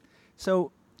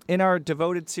So in our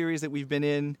devoted series that we've been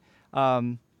in,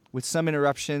 with some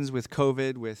interruptions with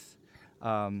COVID, with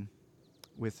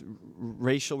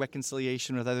racial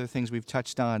reconciliation, with other things we've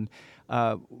touched on,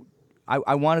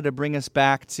 I wanted to bring us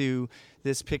back to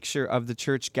this picture of the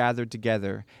church gathered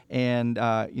together. And,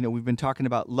 we've been talking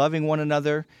about loving one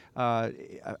another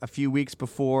a few weeks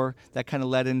before. That kind of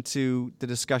led into the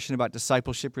discussion about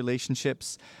discipleship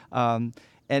relationships.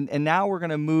 And now we're going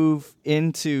to move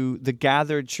into the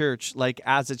gathered church, like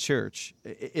as a church.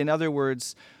 In other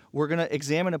words, we're going to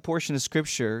examine a portion of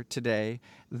Scripture today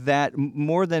that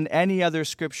more than any other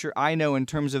Scripture I know in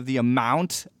terms of the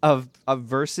amount of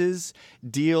verses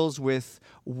deals with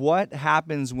what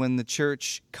happens when the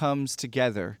church comes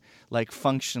together, like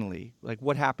functionally, like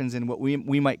what happens in what we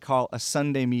might call a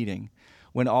Sunday meeting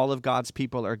when all of God's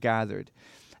people are gathered.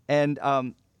 And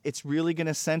it's really going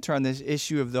to center on this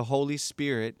issue of the Holy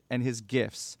Spirit and his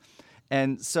gifts.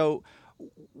 And so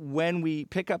when we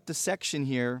pick up the section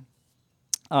here,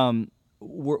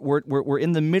 we're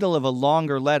in the middle of a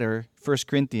longer letter, 1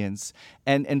 Corinthians,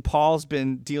 and Paul's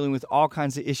been dealing with all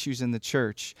kinds of issues in the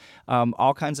church,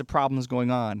 all kinds of problems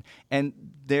going on. And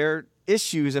their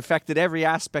issues affected every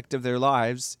aspect of their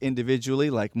lives individually,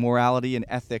 like morality and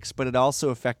ethics, but it also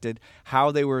affected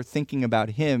how they were thinking about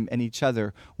him and each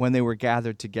other when they were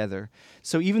gathered together.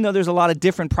 So even though there's a lot of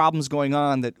different problems going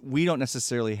on that we don't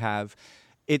necessarily have,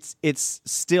 it's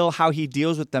still how he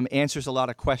deals with them answers a lot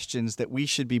of questions that we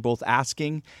should be both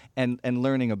asking and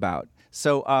learning about.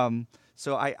 So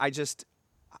I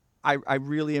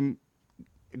really am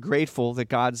grateful that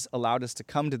God's allowed us to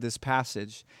come to this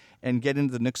passage and get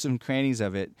into the nooks and crannies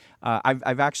of it.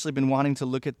 I've actually been wanting to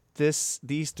look at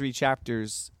these three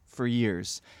chapters for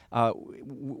years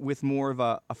with more of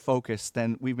a focus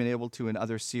than we've been able to in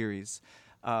other series.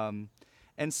 And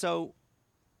so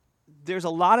there's a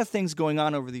lot of things going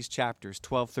on over these chapters,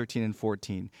 12, 13, and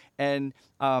 14. And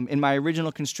in my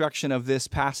original construction of this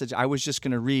passage, I was just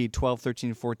going to read 12, 13,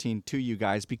 and 14 to you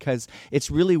guys because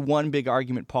it's really one big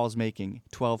argument Paul's making,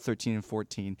 12, 13, and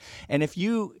 14. And if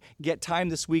you get time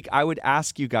this week, I would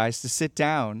ask you guys to sit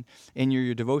down in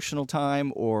your devotional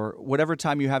time or whatever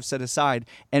time you have set aside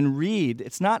and read.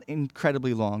 It's not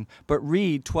incredibly long, but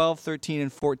read 12, 13,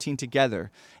 and 14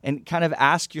 together and kind of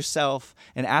ask yourself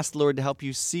and ask the Lord to help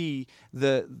you see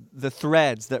the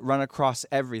threads that run across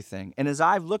everything. And as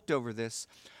I've looked over this,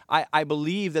 I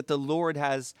believe that the Lord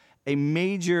has a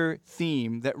major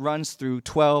theme that runs through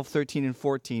 12, 13, and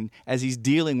 14 as he's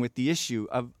dealing with the issue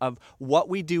of what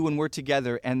we do when we're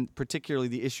together, and particularly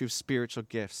the issue of spiritual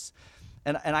gifts.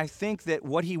 And I think that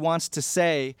what he wants to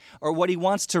say, or what he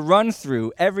wants to run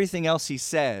through everything else he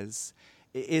says,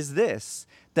 is this,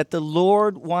 that the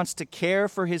Lord wants to care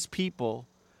for his people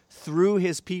through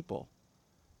his people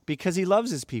because he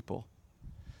loves his people.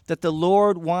 That the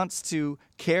Lord wants to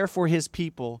care for his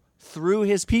people through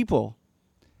his people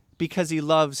because he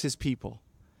loves his people.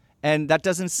 And that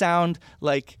doesn't sound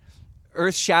like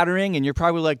earth-shattering, and you're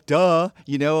probably like, duh,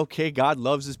 okay, God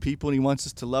loves his people and he wants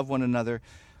us to love one another.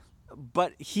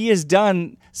 But he has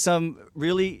done some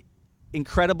really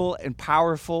incredible and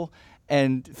powerful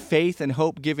and faith and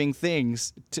hope-giving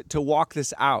things to walk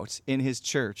this out in his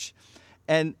church.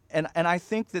 And I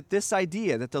think that this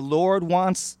idea that the Lord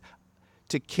wants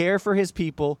to care for his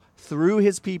people through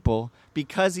his people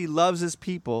because he loves his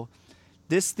people,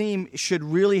 this theme should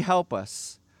really help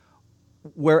us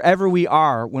wherever we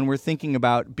are when we're thinking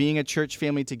about being a church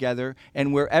family together,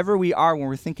 and wherever we are when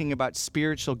we're thinking about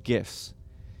spiritual gifts.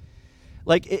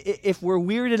 Like, if we're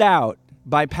weirded out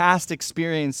by past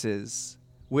experiences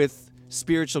with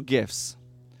spiritual gifts,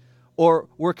 or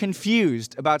we're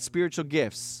confused about spiritual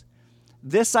gifts,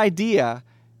 this idea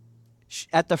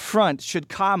at the front should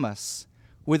calm us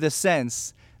with a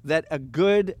sense that a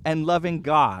good and loving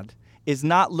God is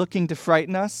not looking to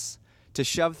frighten us, to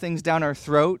shove things down our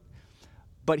throat,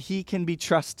 but he can be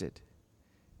trusted.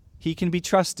 He can be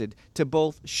trusted to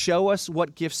both show us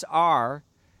what gifts are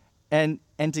and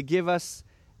to give us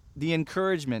the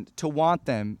encouragement to want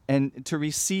them and to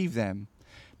receive them.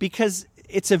 Because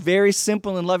it's a very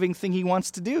simple and loving thing he wants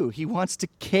to do. He wants to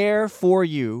care for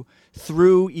you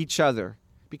through each other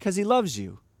because he loves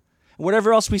you.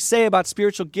 Whatever else we say about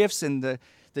spiritual gifts and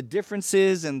the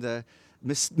differences and the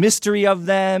mystery of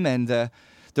them and the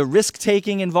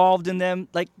risk-taking involved in them,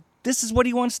 like, this is what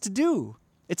he wants to do.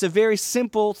 It's a very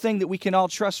simple thing that we can all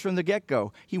trust from the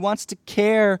get-go. He wants to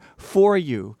care for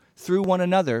you through one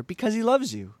another because he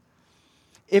loves you.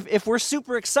 If we're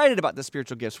super excited about the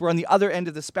spiritual gifts, we're on the other end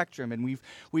of the spectrum, and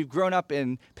we've grown up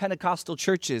in Pentecostal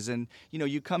churches, and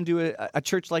you come to a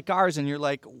church like ours, and you're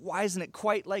like, why isn't it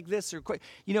quite like this or quite?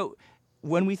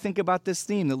 when we think about this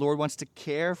theme, the Lord wants to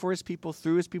care for his people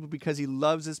through his people because he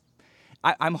loves us.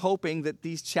 I'm hoping that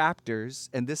these chapters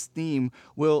and this theme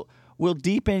will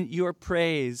deepen your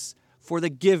praise for the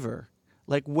giver.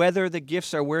 Like whether the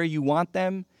gifts are where you want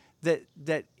them,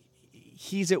 that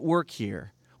he's at work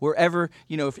here. Wherever,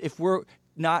 if we're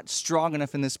not strong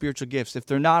enough in the spiritual gifts, if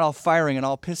they're not all firing on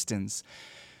all pistons,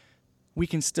 we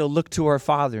can still look to our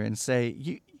Father and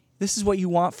say, this is what you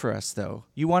want for us, though.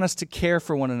 You want us to care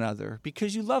for one another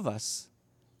because you love us.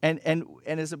 And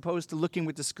as opposed to looking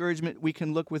with discouragement, we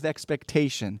can look with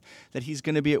expectation that he's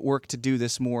going to be at work to do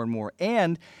this more and more.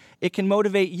 And it can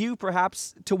motivate you,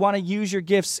 perhaps, to want to use your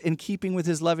gifts in keeping with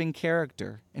his loving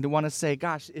character and to want to say,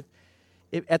 gosh,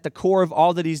 if at the core of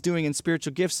all that he's doing in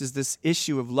spiritual gifts is this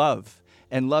issue of love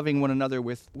and loving one another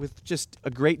with just a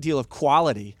great deal of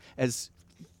quality, as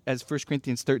 1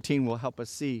 Corinthians 13 will help us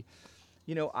see.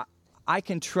 I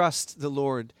can trust the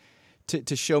Lord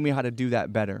to show me how to do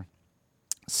that better.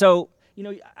 So,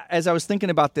 as I was thinking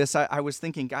about this, I was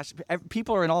thinking, gosh,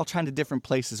 people are in all kinds of different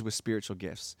places with spiritual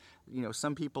gifts.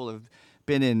 Some people have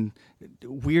been in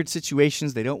weird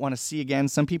situations they don't want to see again.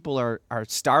 Some people are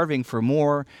starving for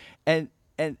more. And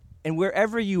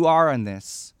wherever you are on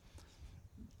this,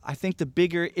 I think the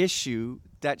bigger issue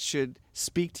that should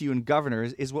speak to you and governor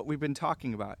is what we've been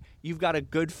talking about. You've got a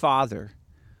good Father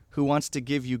who wants to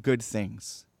give you good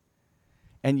things.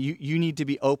 And you need to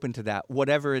be open to that,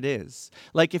 whatever it is.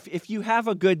 Like if you have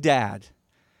a good dad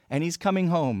and he's coming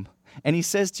home and he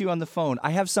says to you on the phone,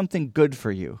 I have something good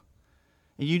for you.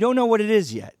 And you don't know what it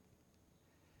is yet,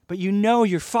 but you know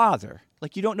your Father.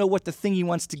 Like you don't know what the thing he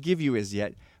wants to give you is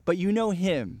yet, but you know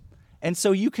him. And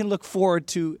so you can look forward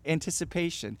to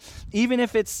anticipation. Even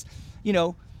if it's,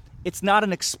 it's not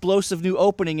an explosive new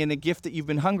opening in a gift that you've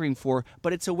been hungering for,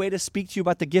 but it's a way to speak to you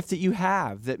about the gift that you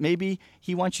have, that maybe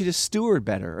he wants you to steward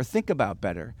better or think about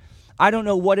better. I don't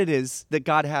know what it is that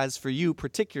God has for you,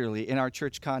 particularly in our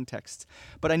church context,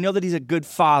 but I know that he's a good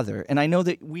Father, and I know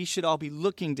that we should all be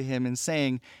looking to him and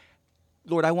saying,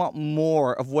 Lord, I want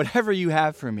more of whatever you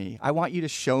have for me. I want you to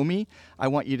show me. I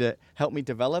want you to help me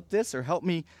develop this or help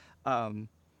me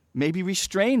maybe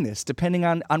restrain this, depending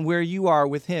on where you are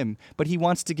with him. But he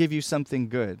wants to give you something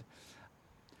good.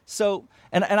 So,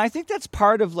 and I think that's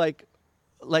part of like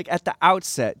at the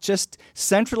outset, just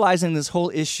centralizing this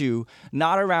whole issue,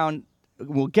 not around,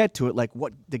 we'll get to it, like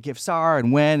what the gifts are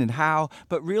and when and how,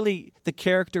 but really the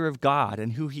character of God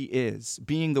and who he is,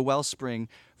 being the wellspring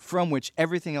from which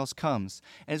everything else comes.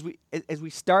 And as we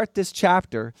start this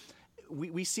chapter,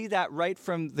 we see that right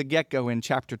from the get-go in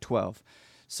chapter 12.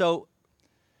 So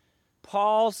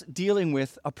Paul's dealing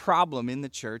with a problem in the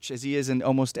church, as he is in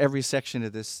almost every section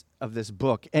of this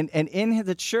book. And in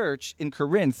the church in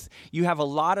Corinth, you have a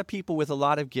lot of people with a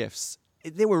lot of gifts.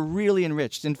 They were really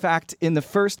enriched. In fact, in the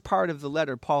first part of the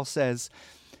letter, Paul says,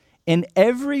 in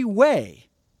every way,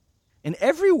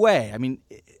 I mean,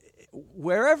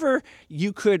 wherever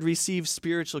you could receive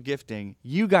spiritual gifting,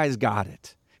 you guys got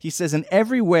it. He says, in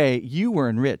every way, you were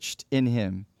enriched in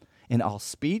him, in all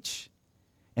speech,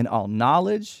 in all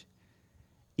knowledge,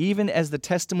 even as the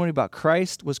testimony about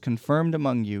Christ was confirmed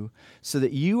among you, so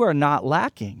that you are not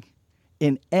lacking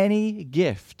in any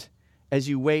gift as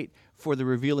you wait for the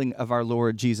revealing of our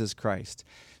Lord Jesus Christ.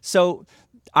 So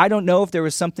I don't know if there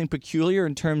was something peculiar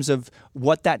in terms of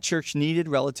what that church needed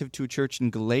relative to a church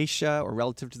in Galatia or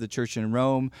relative to the church in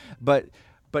Rome, but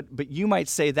you might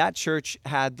say that church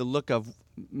had the look of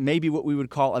maybe what we would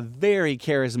call a very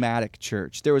charismatic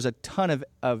church. There was a ton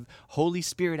of Holy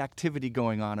Spirit activity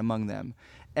going on among them.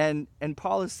 And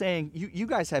Paul is saying, you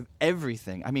guys have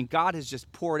everything. I mean, God has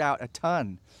just poured out a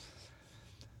ton.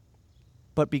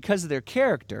 But because of their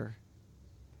character,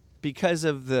 because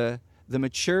of the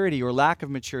maturity or lack of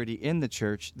maturity in the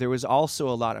church, there was also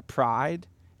a lot of pride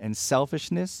and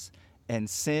selfishness and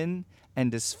sin and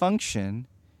dysfunction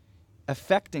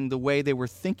affecting the way they were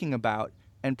thinking about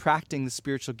and practicing the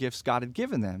spiritual gifts God had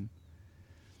given them.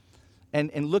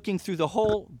 And looking through the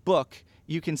whole book,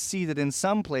 you can see that in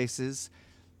some places,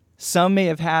 some may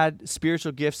have had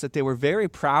spiritual gifts that they were very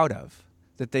proud of,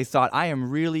 that they thought, I am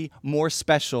really more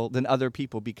special than other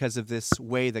people because of this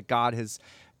way that God has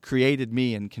created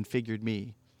me and configured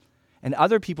me. And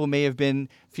other people may have been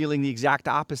feeling the exact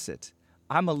opposite.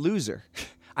 I'm a loser.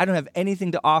 I don't have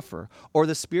anything to offer. Or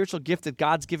the spiritual gift that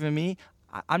God's given me,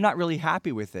 I'm not really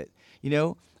happy with it.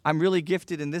 I'm really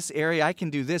gifted in this area. I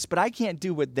can do this, but I can't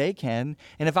do what they can.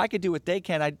 And if I could do what they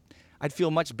can, I'd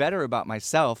feel much better about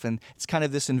myself. And it's kind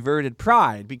of this inverted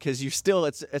pride because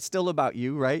it's still about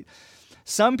you, right?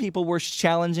 Some people were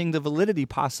challenging the validity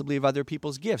possibly of other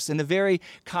people's gifts in a very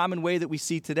common way that we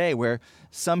see today, where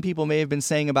some people may have been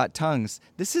saying about tongues,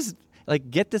 this is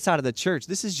Like, get this out of the church.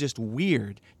 This is just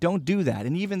weird. Don't do that.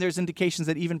 And even there's indications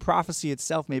that even prophecy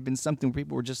itself may have been something where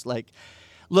people were just like,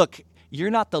 look, you're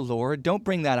not the Lord. Don't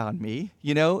bring that on me,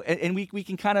 And we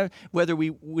can kind of, whether we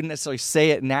wouldn't necessarily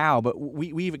say it now, but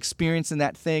we've experienced in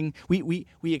that thing. We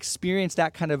experience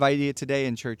that kind of idea today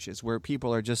in churches where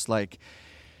people are just like,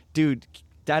 dude,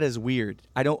 that is weird.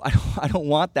 I don't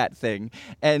want that thing,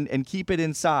 and keep it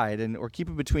inside, or keep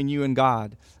it between you and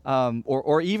God,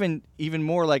 or even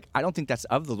more like, I don't think that's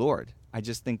of the Lord. I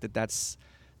just think that that's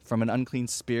from an unclean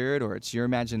spirit, or it's your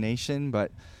imagination.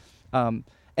 But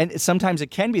and sometimes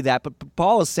it can be that. But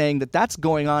Paul is saying that that's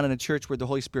going on in a church where the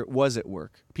Holy Spirit was at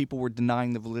work. People were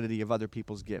denying the validity of other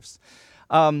people's gifts.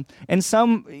 And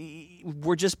some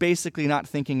were just basically not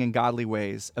thinking in godly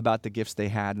ways about the gifts they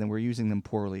had, and were using them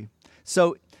poorly.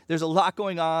 So there's a lot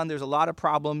going on. There's a lot of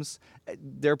problems.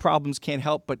 Their problems can't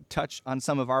help but touch on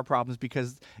some of our problems,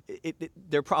 because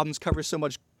their problems cover so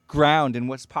much ground in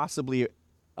what's possibly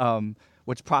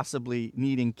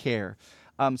needing care.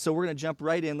 So we're going to jump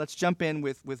right in. Let's jump in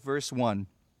with verse 1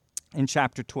 in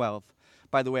chapter 12.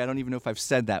 By the way, I don't even know if I've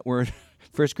said that word.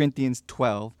 1 Corinthians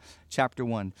 12, chapter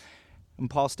 1. And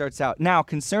Paul starts out, "Now,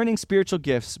 concerning spiritual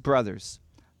gifts, brothers,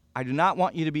 I do not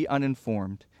want you to be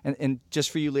uninformed." And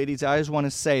just for you ladies, I just want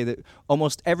to say that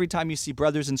almost every time you see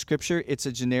brothers in Scripture, it's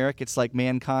a generic. It's like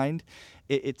mankind.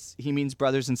 He means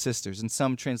brothers and sisters. And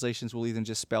some translations will even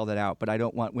just spell that out. But I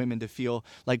don't want women to feel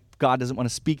like God doesn't want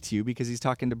to speak to you because he's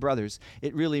talking to brothers.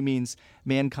 It really means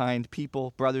mankind,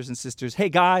 people, brothers and sisters. Hey,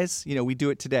 guys, we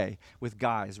do it today with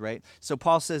guys, right? So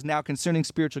Paul says, "Now concerning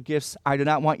spiritual gifts, I do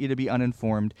not want you to be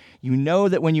uninformed. You know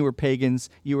that when you were pagans,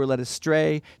 you were led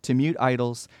astray to mute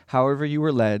idols, however you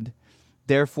were led.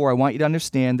 Therefore, I want you to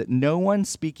understand that no one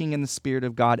speaking in the Spirit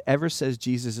of God ever says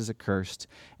Jesus is accursed,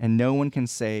 and no one can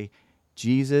say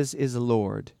Jesus is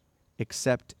Lord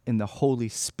except in the Holy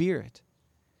Spirit."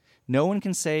 No one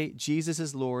can say Jesus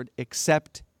is Lord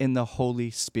except in the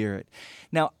Holy Spirit.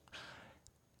 Now,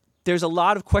 there's a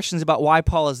lot of questions about why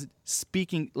Paul is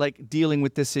dealing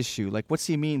with this issue. Like, what's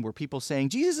he mean? Were people saying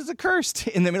Jesus is accursed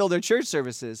in the middle of their church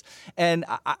services? And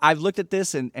I've looked at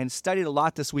this and studied a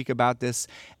lot this week about this.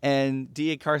 And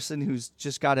D.A. Carson, who's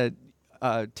just got a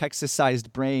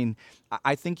Texas-sized brain,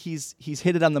 I think he's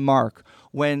hit it on the mark.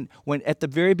 When at the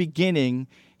very beginning,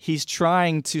 he's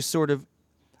trying to sort of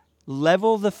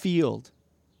level the field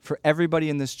for everybody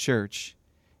in this church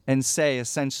and say,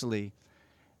 essentially,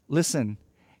 listen,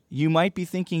 you might be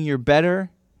thinking you're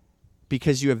better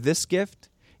because you have this gift.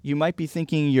 You might be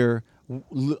thinking you're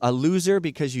a loser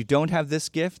because you don't have this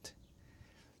gift.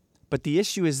 But the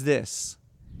issue is this.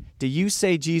 Do you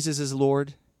say Jesus is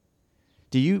Lord?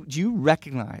 Do you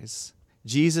recognize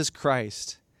Jesus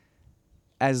Christ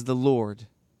as the Lord,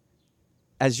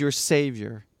 as your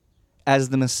Savior, as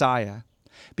the Messiah?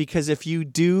 Because if you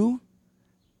do,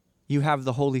 you have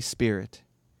the Holy Spirit.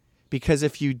 Because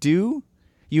if you do,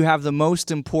 you have the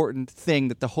most important thing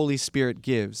that the Holy Spirit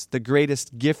gives. The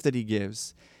greatest gift that he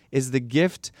gives is the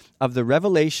gift of the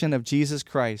revelation of Jesus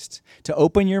Christ, to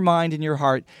open your mind and your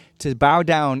heart, to bow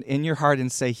down in your heart and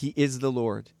say, he is the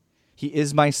Lord. He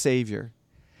is my Savior.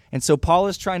 And so Paul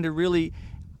is trying to really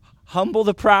humble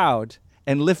the proud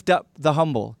and lift up the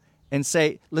humble and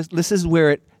say, this is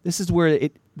where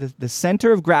the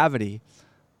center of gravity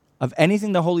of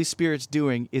anything the Holy Spirit's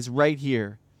doing is right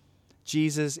here.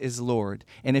 Jesus is Lord.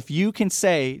 And if you can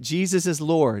say Jesus is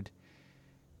Lord,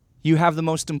 you have the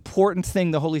most important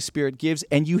thing the Holy Spirit gives,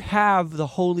 and you have the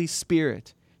Holy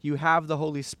Spirit. You have the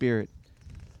Holy Spirit.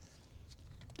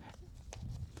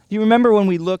 You remember when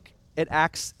we look at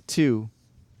Acts 2,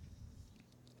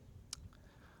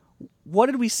 what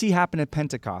did we see happen at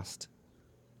Pentecost?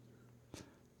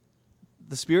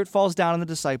 The Spirit falls down on the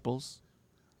disciples,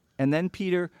 and then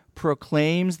Peter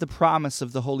proclaims the promise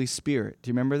of the Holy Spirit. Do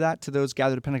you remember that? To those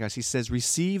gathered at Pentecost. He says,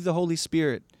 receive the Holy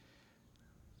Spirit.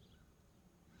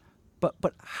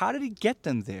 But how did he get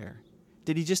them there?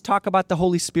 Did he just talk about the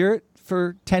Holy Spirit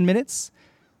for 10 minutes?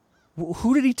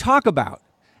 Who did he talk about?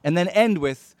 And then end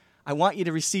with, I want you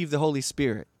to receive the Holy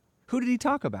Spirit. Who did he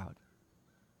talk about?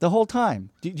 The whole time.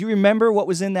 Do you remember what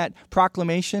was in that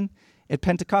proclamation at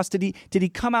Pentecost? Did he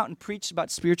come out and preach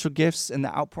about spiritual gifts and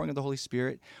the outpouring of the Holy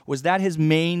Spirit? Was that his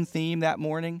main theme that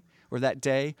morning or that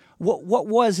day? What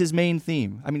was his main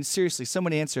theme? I mean, seriously,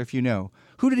 someone answer if you know.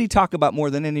 Who did he talk about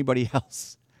more than anybody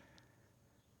else?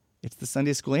 It's the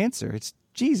Sunday school answer. It's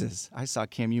Jesus. I saw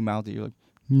Cam, you mouthed it. You're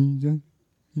like,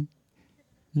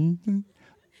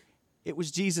 it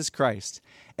was Jesus Christ.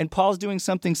 And Paul's doing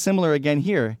something similar again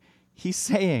here. He's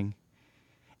saying,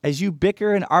 as you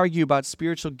bicker and argue about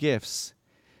spiritual gifts,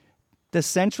 the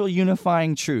central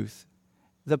unifying truth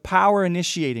the power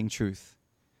initiating truth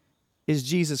is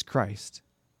Jesus Christ.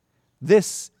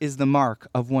 This is the mark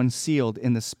of one sealed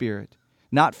in the Spirit.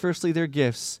 Not firstly their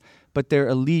gifts, but their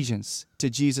allegiance to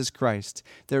Jesus Christ.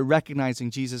 They're recognizing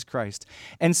Jesus Christ.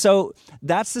 And so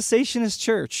that's the Cessationist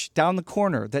church down the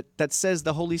corner that says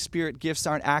the Holy Spirit gifts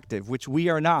aren't active, which we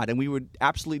are not, and we would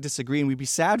absolutely disagree, and we'd be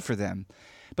sad for them.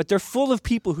 But they're full of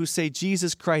people who say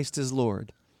Jesus Christ is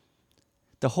Lord.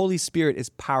 The Holy Spirit is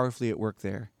powerfully at work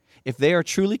there. If they are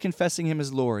truly confessing him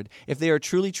as Lord, if they are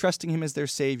truly trusting him as their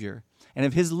Savior, and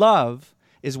if his love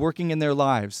is working in their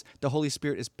lives, the Holy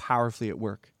Spirit is powerfully at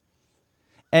work.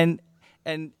 And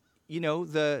you know,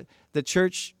 the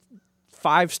church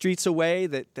 5 streets away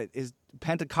that is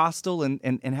Pentecostal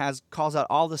and calls out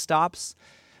all the stops,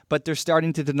 but they're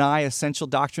starting to deny essential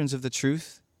doctrines of the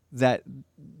truth that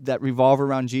revolve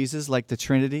around Jesus, like the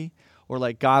Trinity or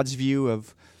like God's view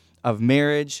of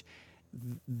marriage.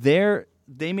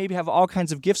 They maybe have all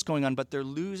kinds of gifts going on, but they're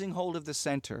losing hold of the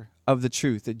center of the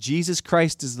truth, that Jesus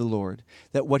Christ is the Lord,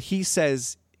 that what he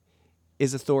says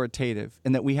is authoritative,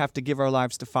 and that we have to give our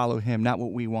lives to follow him, not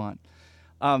what we want.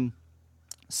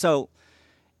 So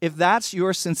if that's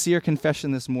your sincere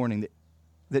confession this morning,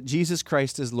 that Jesus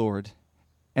Christ is Lord,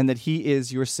 and that he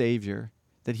is your Savior,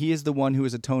 that he is the one who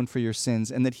has atoned for your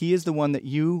sins, and that he is the one that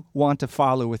you want to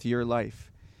follow with your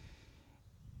life,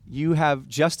 you have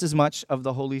just as much of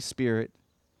the Holy Spirit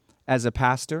as a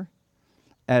pastor,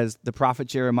 as the prophet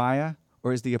Jeremiah,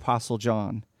 or as the apostle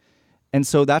John. And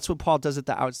so that's what Paul does at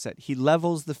the outset. He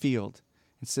levels the field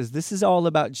and says, this is all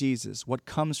about Jesus, what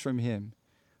comes from him,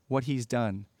 what he's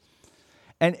done.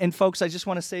 And folks, I just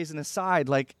want to say as an aside,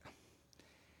 like,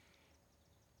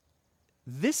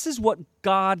 this is what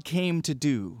God came to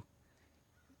do.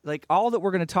 Like, all that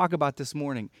we're going to talk about this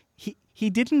morning, he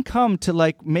didn't come to,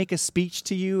 like, make a speech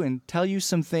to you and tell you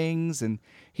some things, and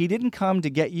he didn't come to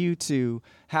get you to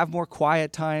have more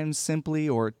quiet times simply,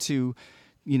 or to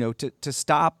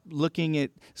stop looking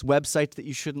at websites that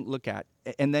you shouldn't look at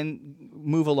and then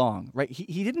move along, right?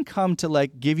 He didn't come to,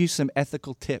 like, give you some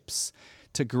ethical tips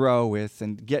to grow with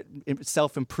and get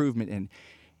self-improvement in.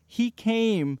 He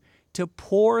came to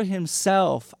pour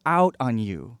himself out on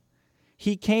you.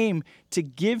 He came to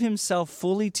give himself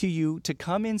fully to you, to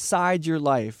come inside your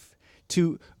life,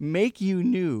 to make you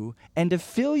new, and to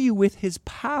fill you with his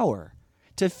power,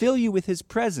 to fill you with his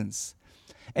presence.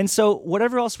 And so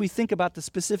whatever else we think about the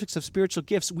specifics of spiritual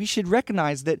gifts, we should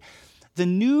recognize that the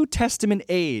New Testament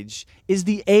age is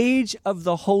the age of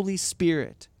the Holy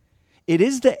Spirit. It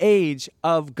is the age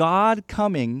of God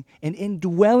coming and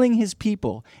indwelling his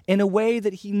people in a way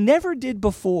that he never did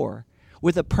before,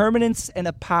 with a permanence and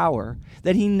a power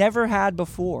that he never had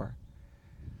before.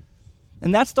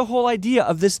 And that's the whole idea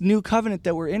of this new covenant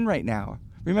that we're in right now.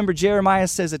 Remember, Jeremiah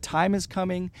says a time is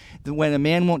coming when a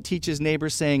man won't teach his neighbor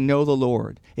saying, know the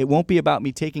Lord. It won't be about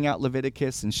me taking out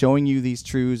Leviticus and showing you these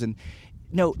truths. And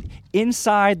no,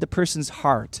 inside the person's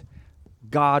heart,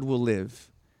 God will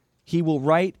live. He will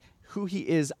write who he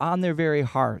is on their very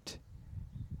heart.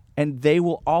 And they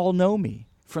will all know me,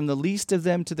 from the least of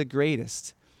them to the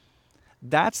greatest.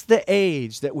 That's the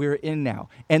age that we're in now.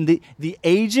 And the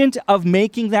agent of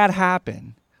making that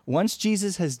happen, once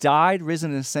Jesus has died,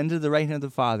 risen, and ascended to the right hand of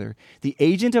the Father, the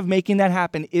agent of making that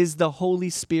happen is the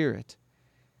Holy Spirit.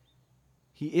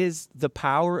 He is the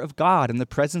power of God and the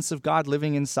presence of God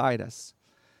living inside us.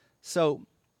 So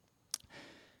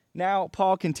now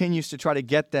Paul continues to try to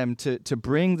get them to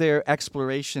bring their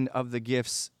exploration of the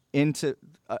gifts into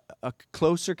a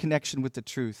closer connection with the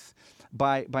truth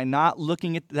by not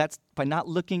looking at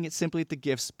simply at the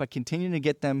gifts, but continuing to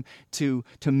get them to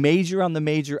major on the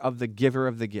major of the giver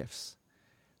of the gifts.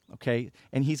 Okay?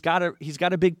 And he's got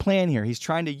a big plan here. He's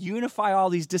trying to unify all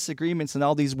these disagreements and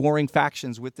all these warring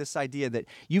factions with this idea that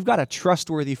you've got a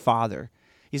trustworthy Father.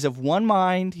 He's of one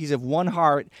mind, he's of one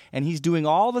heart, and he's doing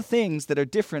all the things that are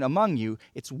different among you.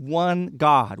 It's one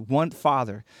God, one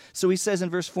Father. So he says in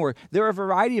verse 4, there are a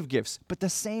variety of gifts, but the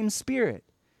same Spirit.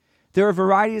 There are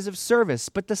varieties of service,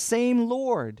 but the same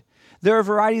Lord. There are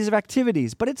varieties of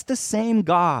activities, but it's the same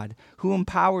God who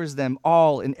empowers them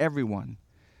all and everyone.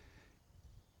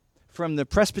 From the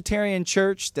Presbyterian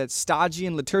church that's stodgy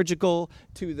and liturgical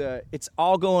to the it's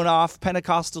all going off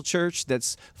Pentecostal church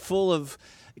that's full of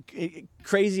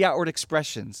crazy outward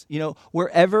expressions. You know,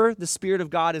 wherever the Spirit of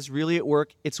God is really at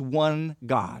work, it's one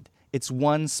God. It's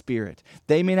one Spirit.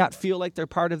 They may not feel like they're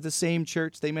part of the same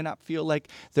church. They may not feel like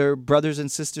they're brothers and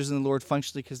sisters in the Lord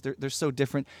functionally because they're so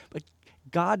different. But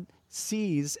God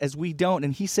sees as we don't,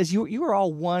 and he says, you are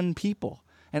all one people,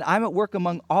 and I'm at work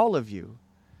among all of you.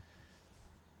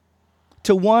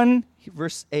 To one,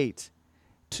 verse 8,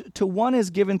 To one is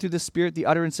given through the Spirit the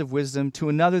utterance of wisdom, to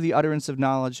another the utterance of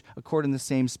knowledge according to the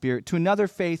same Spirit, to another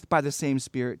faith by the same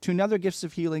Spirit, to another gifts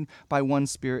of healing by one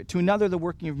Spirit, to another the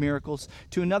working of miracles,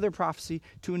 to another prophecy,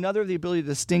 to another the ability to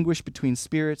distinguish between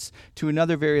spirits, to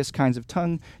another various kinds of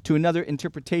tongue, to another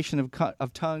interpretation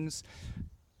of tongues.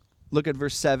 Look at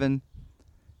verse 7.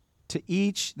 To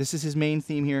each, this is his main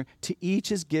theme here, to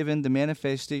each is given the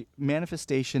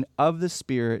manifestation of the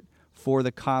Spirit for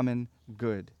the common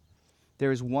good.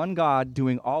 There is one God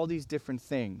doing all these different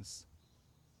things.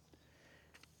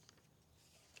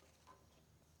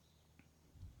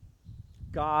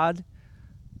 God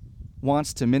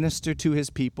wants to minister to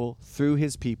his people through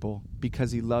his people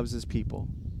because he loves his people.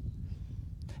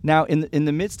 Now, in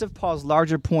the midst of Paul's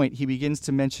larger point, he begins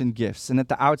to mention gifts. And at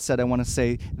the outset, I want to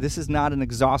say this is not an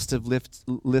exhaustive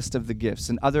list of the gifts.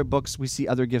 In other books, we see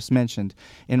other gifts mentioned.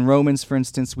 In Romans, for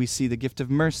instance, we see the gift of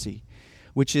mercy,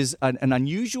 which is an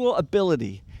unusual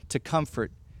ability to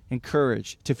comfort,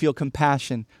 encourage, to feel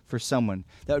compassion for someone.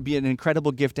 That would be an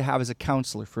incredible gift to have as a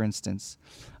counselor, for instance.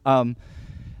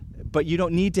 But you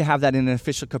don't need to have that in an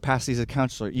official capacity as a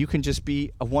counselor. You can just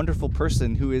be a wonderful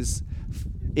person who is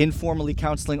informally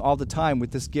counseling all the time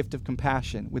with this gift of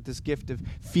compassion, with this gift of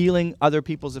feeling other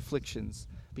people's afflictions,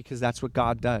 because that's what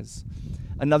God does.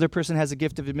 Another person has a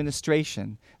gift of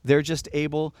administration. They're just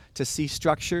able to see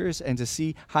structures and to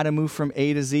see how to move from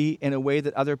A to Z in a way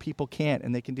that other people can't,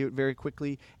 and they can do it very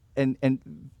quickly and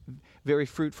very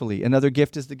fruitfully. Another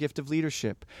gift is the gift of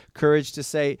leadership, courage to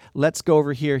say, let's go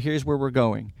over here, here's where we're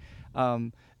going.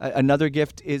 Another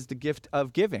gift is the gift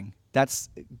of giving. That's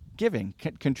giving,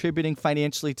 contributing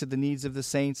financially to the needs of the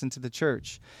saints and to the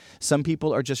church. Some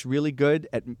people are just really good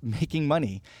at making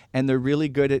money, and they're really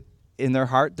good at, in their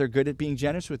heart, they're good at being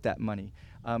generous with that money.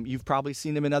 You've probably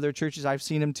seen them in other churches. I've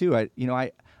seen them too.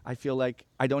 I feel like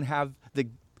I don't have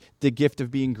the gift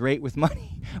of being great with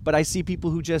money, but I see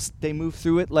people who they move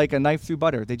through it like a knife through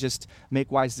butter. They just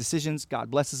make wise decisions.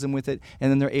 God blesses them with it,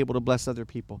 and then they're able to bless other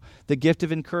people. The gift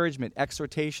of encouragement,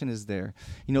 exhortation is there.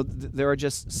 There are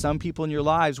just some people in your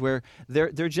lives where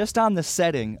they're just on the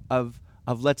setting of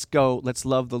let's go, let's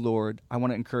love the Lord. I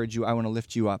want to encourage you. I want to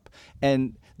lift you up.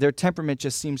 And their temperament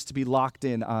just seems to be locked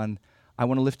in on, I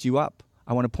want to lift you up.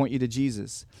 I want to point you to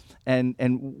Jesus. And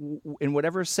in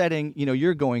whatever setting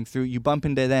you're going through, you bump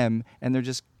into them, and they're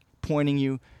just pointing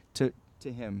you to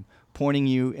Him, pointing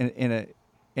you in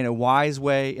a wise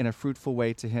way, in a fruitful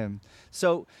way to Him.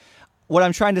 So what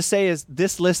I'm trying to say is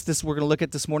this list we're going to look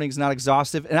at this morning is not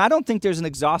exhaustive, and I don't think there's an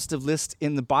exhaustive list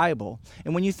in the Bible.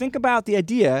 And when you think about the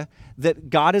idea that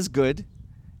God is good,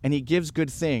 and He gives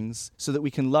good things so that we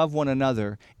can love one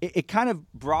another, it kind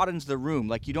of broadens the room.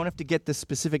 Like, you don't have to get the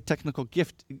specific technical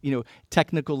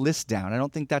technical list down. I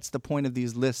don't think that's the point of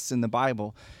these lists in the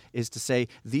Bible, is to say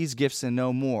these gifts and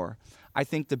no more. I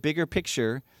think the bigger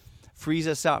picture frees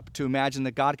us up to imagine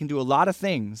that God can do a lot of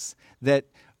things that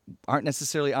aren't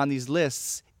necessarily on these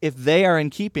lists if they are in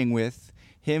keeping with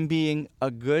Him being a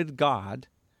good God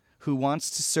who wants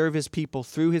to serve His people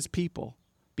through His people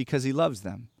because He loves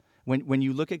them. When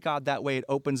you look at God that way, it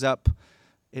opens up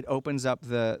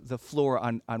the floor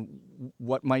on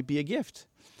what might be a gift.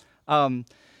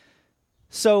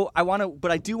 So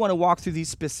I do want to walk through these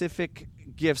specific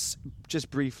gifts just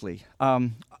briefly.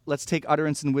 Let's take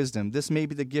utterance and wisdom. This may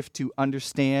be the gift to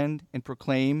understand and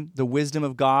proclaim the wisdom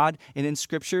of God. And in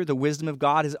Scripture, the wisdom of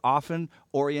God is often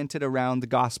oriented around the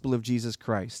gospel of Jesus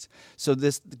Christ. So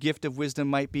the gift of wisdom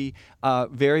might be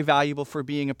very valuable for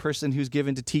being a person who's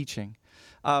given to teaching.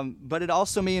 But it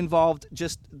also may involve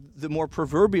just the more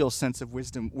proverbial sense of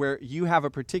wisdom, where you have a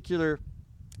particular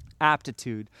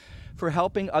aptitude for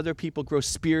helping other people grow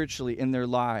spiritually in their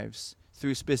lives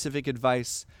through specific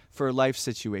advice for a life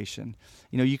situation.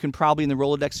 You can probably, in the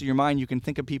Rolodex of your mind, you can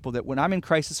think of people that when I'm in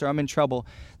crisis or I'm in trouble,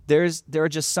 there are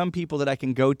just some people that I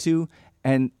can go to,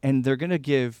 and they're going to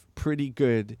give pretty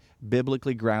good,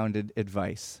 biblically grounded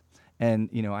advice. And,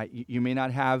 you may not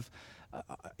have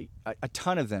a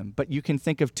ton of them, but you can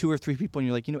think of 2 or 3 people and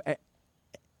you're like,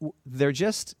 they're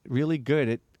just really good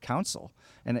at counsel.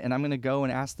 And I'm going to go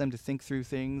and ask them to think through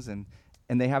things, and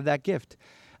they have that gift.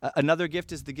 Another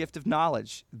gift is the gift of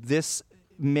knowledge. This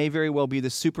may very well be the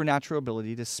supernatural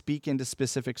ability to speak into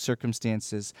specific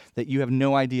circumstances that you have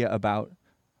no idea about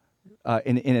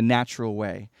in a natural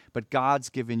way, but God's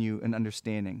given you an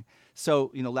understanding.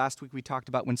 So, last week we talked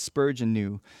about when Spurgeon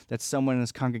knew that someone in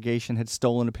his congregation had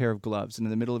stolen a pair of gloves, and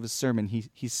in the middle of his sermon,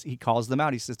 he calls them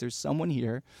out. He says, there's someone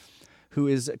here who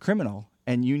is a criminal,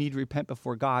 and you need to repent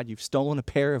before God. You've stolen a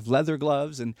pair of leather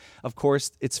gloves, and of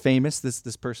course, it's famous.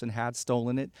 This person had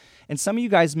stolen it. And some of you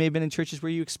guys may have been in churches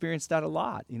where you experienced that a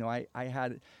lot. I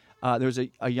had There was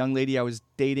a young lady I was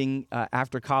dating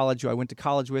after college who I went to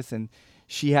college with, and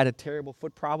she had a terrible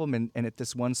foot problem. And at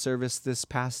this one service, this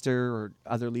pastor or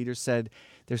other leader said,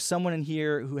 "There's someone in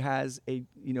here who has a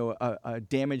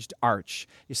damaged arch,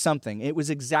 something." It was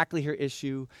exactly her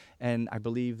issue, and I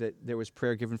believe that there was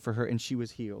prayer given for her, and she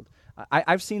was healed.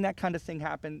 I've seen that kind of thing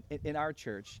happen in our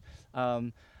church.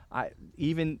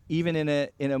 Even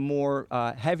in a more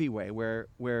heavy way,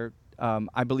 where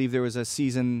I believe there was a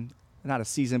season, not a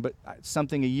season, but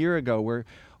something a year ago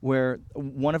where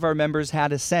one of our members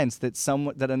had a sense that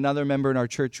another member in our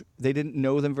church, they didn't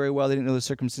know them very well, they didn't know the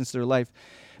circumstances of their life,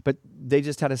 but they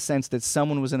just had a sense that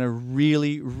someone was in a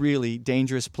really, really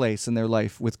dangerous place in their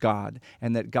life with God,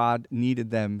 and that God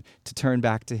needed them to turn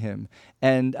back to Him.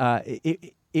 And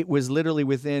it was literally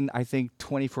within, I think,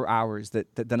 24 hours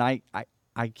that then I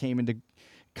came into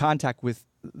contact with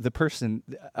a person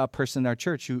in our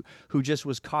church who just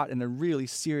was caught in a really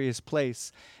serious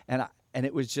place, and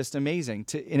it was just amazing.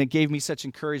 And it gave me such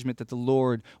encouragement that the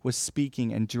Lord was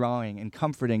speaking and drawing and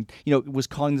comforting. Was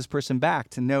calling this person back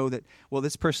to know that, well,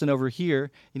 this person over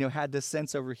here, had this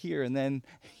sense over here, and then,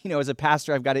 as a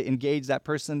pastor, I've got to engage that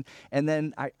person, and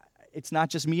then it's not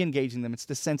just me engaging them. It's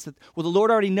the sense that, well, the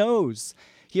Lord already knows.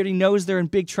 He already knows they're in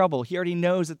big trouble. He already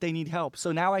knows that they need help.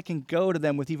 So now I can go to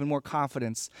them with even more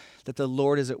confidence that the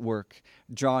Lord is at work,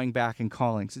 drawing back and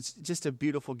calling. So it's just a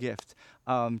beautiful gift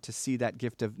to see that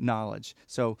gift of knowledge.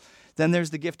 So then there's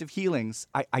the gift of healings.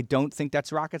 I don't think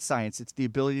that's rocket science. It's the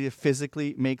ability to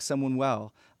physically make someone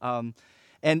well.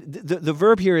 And the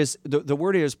verb here is, the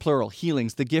word here is plural,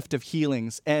 healings, the gift of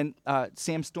healings. And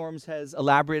Sam Storms has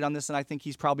elaborated on this, and I think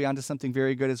he's probably onto something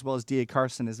very good, as well as D.A.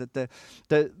 Carson, is that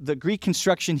the Greek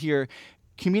construction here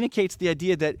communicates the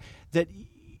idea that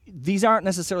these aren't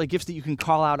necessarily gifts that you can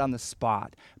call out on the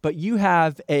spot, but you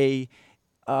have a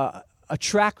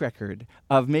track record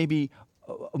of maybe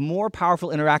more powerful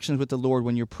interactions with the Lord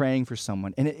when you're praying for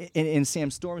someone. And in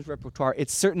Sam Storms' repertoire,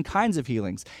 it's certain kinds of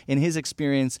healings. In his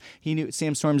experience, he knew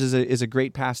Sam Storms is a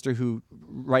great pastor who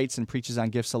writes and preaches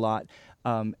on gifts a lot.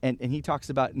 And he talks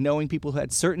about knowing people who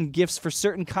had certain gifts for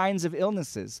certain kinds of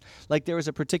illnesses. Like there was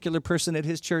a particular person at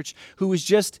his church who was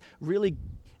just really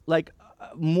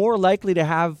more likely to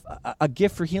have a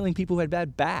gift for healing people who had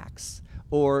bad backs,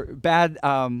 or bad,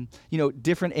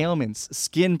 different ailments,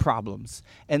 skin problems.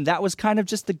 And that was kind of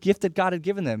just the gift that God had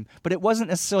given them. But it wasn't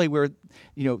necessarily where,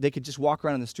 they could just walk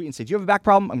around in the street and say, "Do you have a back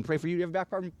problem? I'm going to pray for you. Do you have a back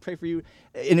problem? Pray for you."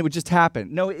 And it would just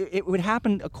happen. No, it would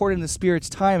happen according to the Spirit's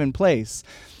time and place.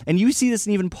 And you see this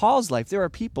in even Paul's life. There are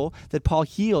people that Paul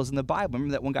heals in the Bible.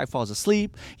 Remember that one guy falls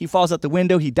asleep, he falls out the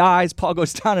window, he dies, Paul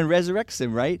goes down and resurrects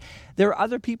him, right? There are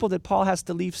other people that Paul has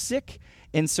to leave sick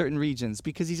in certain regions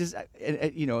because he just,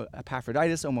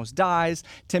 Epaphroditus almost dies.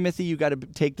 Timothy, you got to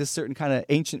take this certain kind of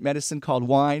ancient medicine called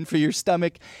wine for your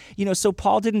stomach. So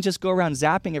Paul didn't just go around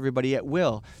zapping everybody at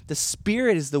will. The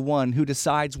Spirit is the one who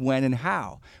decides when and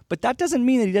how. But that doesn't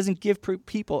mean that he doesn't give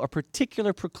people a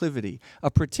particular proclivity,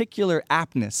 a particular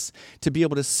aptness to be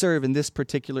able to serve in this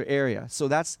particular area. So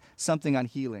that's something on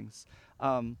healings.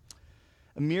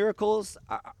 Miracles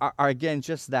are again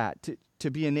just that, to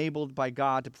be enabled by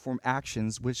God to perform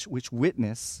actions which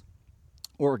witness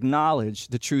or acknowledge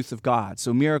the truth of God.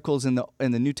 So miracles in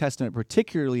the New Testament are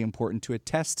particularly important to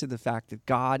attest to the fact that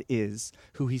God is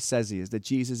who He says He is, that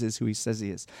Jesus is who He says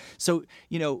He is. So,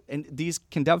 and these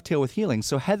can dovetail with healing.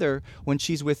 So Heather, when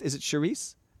she's with, is it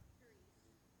Charisse?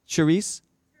 Charisse?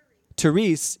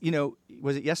 Therese,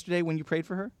 was it yesterday when you prayed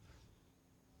for her?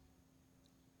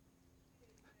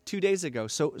 2 days ago.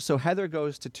 So Heather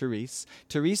goes to Therese.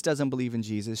 Therese doesn't believe in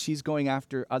Jesus. She's going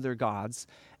after other gods.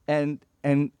 And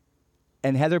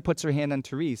Heather puts her hand on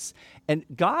Therese. And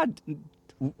God,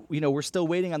 we're still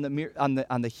waiting on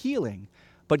the healing.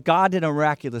 But God did a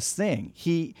miraculous thing.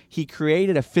 He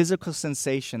created a physical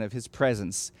sensation of His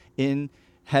presence in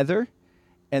Heather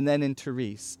and then in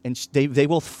Therese. And they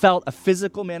both felt a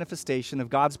physical manifestation of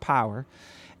God's power.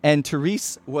 And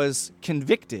Therese was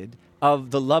convicted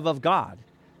of the love of God.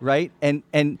 Right?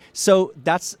 And so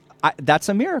that's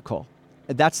a miracle.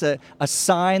 That's a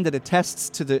sign that attests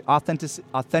to the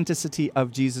authenticity of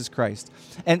Jesus Christ.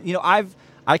 And,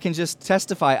 I can just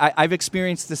testify. I've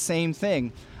experienced the same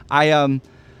thing. I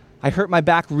hurt my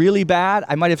back really bad.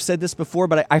 I might have said this before,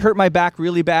 but I hurt my back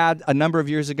really bad a number of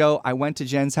years ago. I went to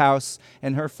Jen's house,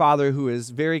 and her father, who was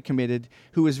very committed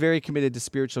to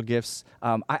spiritual gifts,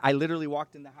 I literally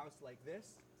walked in the house like this.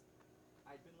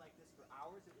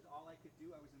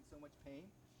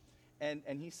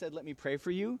 And he said, "Let me pray for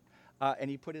you." And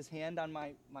he put his hand on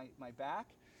my back,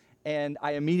 and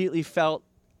I immediately felt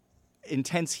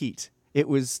intense heat. It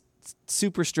was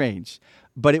super strange.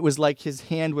 but it was like his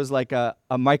hand was like a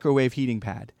microwave heating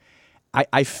pad.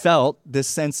 I felt this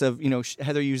sense of,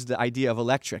 Heather used the idea of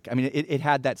electric. I mean, it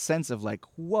had that sense of like,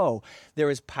 whoa, there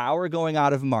is power going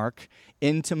out of Mark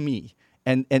into me.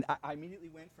 And I immediately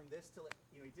went from this to,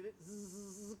 he did it,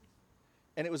 zzz,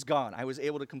 and it was gone. I was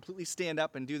able to completely stand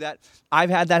up and do that. I've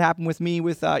had that happen with me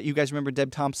with, you guys remember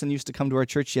Deb Thompson used to come to our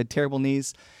church. She had terrible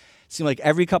knees. It seemed like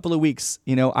every couple of weeks,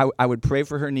 I would pray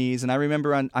for her knees. And I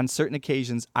remember on certain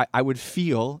occasions, I would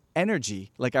feel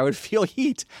energy, like I would feel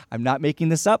heat. I'm not making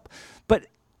this up, but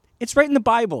it's right in the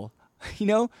Bible.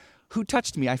 Who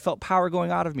touched me? I felt power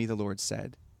going out of me, the Lord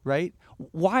said, right?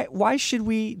 Why should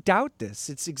we doubt this?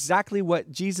 It's exactly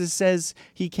what Jesus says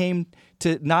he came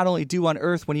to not only do on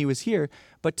earth when he was here,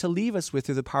 but to leave us with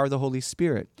through the power of the Holy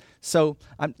Spirit. So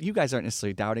you guys aren't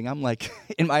necessarily doubting. I'm like,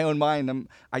 in my own mind,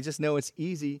 I just know it's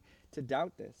easy to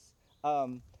doubt this.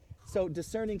 So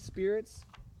discerning spirits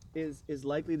is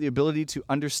likely the ability to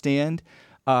understand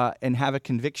and have a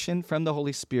conviction from the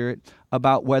Holy Spirit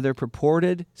about whether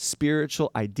purported spiritual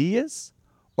ideas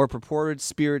or purported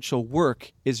spiritual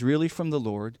work is really from the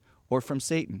Lord or from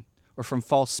Satan or from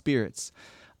false spirits.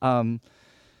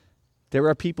 There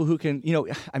are people who can,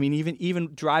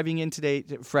 even driving in today,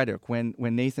 Frederick, when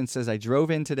Nathan says, I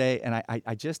drove in today and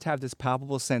I just have this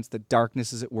palpable sense that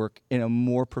darkness is at work in a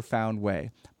more profound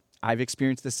way. I've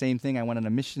experienced the same thing. I went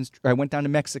down to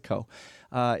Mexico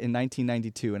in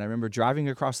 1992, and I remember driving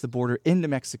across the border into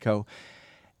Mexico,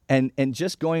 and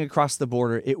just going across the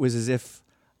border, it was as if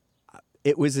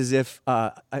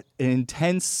an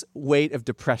intense weight of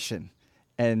depression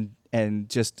and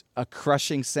just a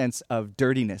crushing sense of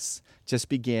dirtiness just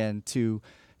began to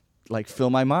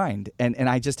fill my mind. And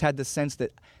I just had the sense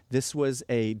that this was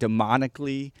a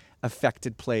demonically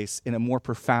affected place in a more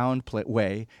profound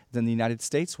way than the United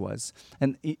States was.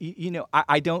 And,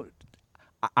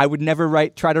 I would never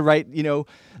try to write,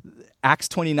 Acts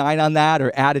 29 on that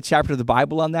or add a chapter of the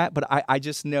Bible on that. But I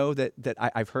just know that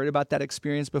I've heard about that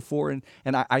experience before. And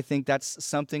I think that's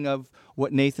something of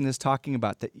what Nathan is talking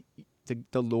about, that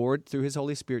the Lord, through his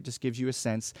Holy Spirit, just gives you a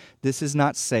sense. This is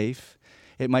not safe.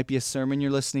 It might be a sermon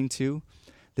you're listening to.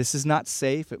 This is not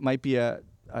safe. It might be a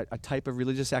type of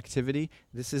religious activity.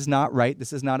 This is not right.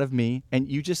 This is not of me. And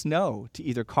you just know to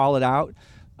either call it out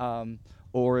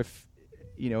or if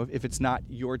it's not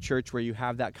your church where you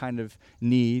have that kind of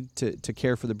need to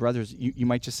care for the brothers, you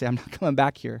might just say, I'm not coming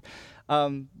back here.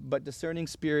 But discerning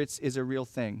spirits is a real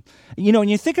thing. When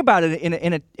you think about it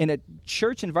in a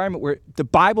church environment where the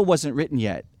Bible wasn't written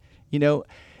yet,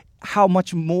 how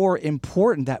much more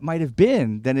important that might have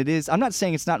been than it is. I'm not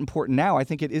saying it's not important now. I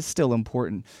think it is still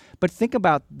important. But think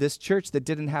about this church that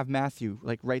didn't have Matthew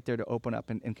right there to open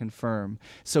up and confirm.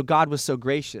 So God was so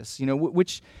gracious,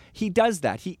 which he does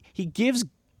that. He gives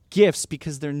gifts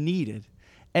because they're needed.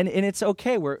 And it's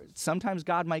okay where sometimes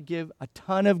God might give a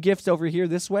ton of gifts over here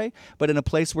this way, but in a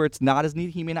place where it's not as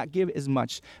needed, he may not give as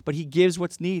much. But he gives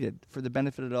what's needed for the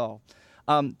benefit of all.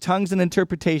 Tongues and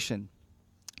interpretation.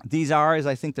 These are, as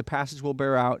I think the passage will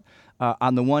bear out,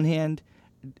 on the one hand,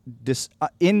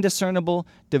 indiscernible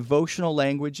devotional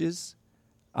languages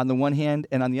on the one hand,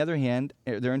 and on the other hand,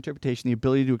 their interpretation, the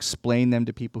ability to explain them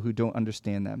to people who don't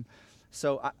understand them.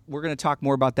 So we're going to talk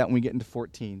more about that when we get into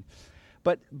 14.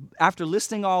 But after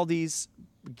listing all these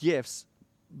gifts,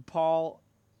 Paul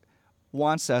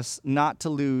wants us not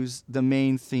to lose the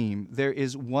main theme. There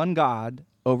is one God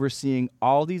overseeing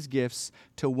all these gifts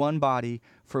to one body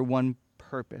for one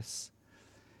purpose.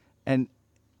 And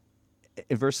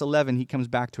in verse 11, he comes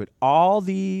back to it.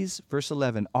 Verse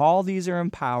 11, all these are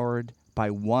empowered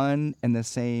by one and the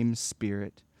same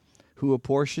Spirit, who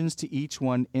apportions to each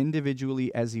one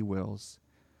individually as he wills.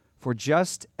 For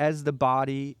just as the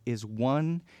body is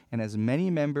one and has many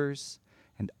members,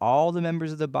 and all the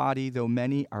members of the body, though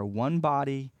many, are one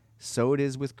body, so it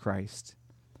is with Christ.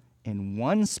 In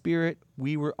one Spirit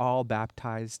we were all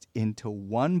baptized into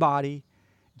one body,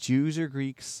 Jews or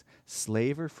Greeks,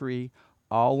 slave or free,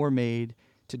 all were made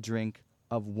to drink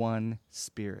of one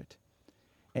Spirit.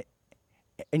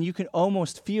 And you can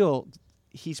almost feel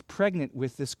he's pregnant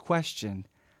with this question.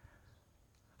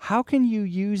 How can you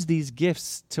use these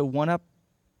gifts to one-up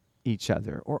each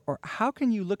other? Or how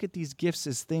can you look at these gifts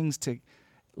as things to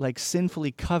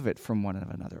sinfully covet from one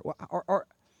another? Or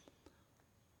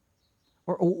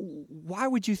why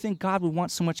would you think God would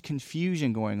want so much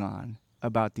confusion going on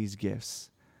about these gifts?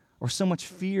 Or so much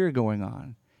fear going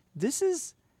on? This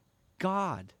is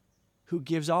God who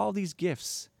gives all these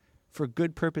gifts for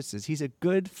good purposes. He's a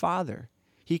good Father.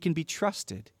 He can be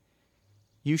trusted.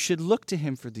 You should look to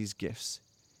him for these gifts.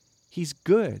 He's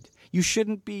good. You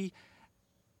shouldn't be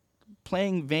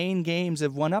playing vain games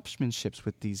of one-upsmanships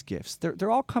with these gifts.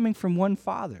 They're all coming from one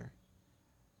Father.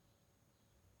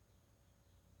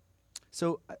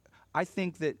 So I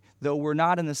think that though we're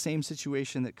not in the same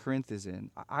situation that Corinth is in,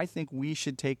 I think we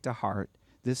should take to heart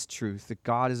this truth that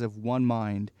God is of one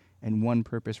mind and one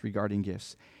purpose regarding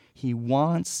gifts. He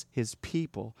wants his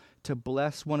people to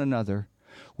bless one another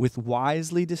with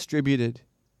wisely distributed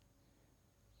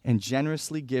and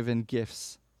generously given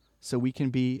gifts so we can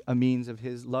be a means of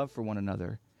his love for one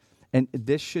another. And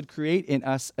this should create in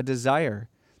us a desire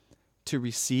to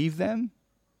receive them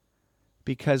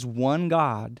because one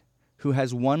God who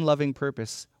has one loving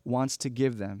purpose wants to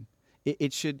give them.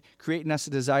 It should create in us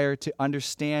a desire to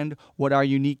understand what our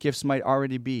unique gifts might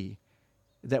already be,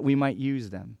 that we might use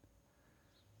them.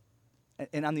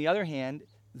 And on the other hand,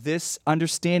 this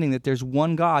understanding that there's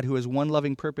one God who has one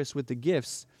loving purpose with the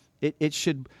gifts, it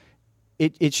should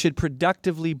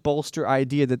productively bolster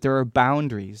idea that there are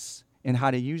boundaries in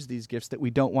how to use these gifts that we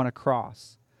don't want to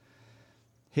cross.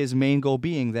 His main goal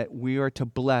being that we are to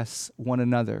bless one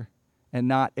another and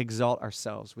not exalt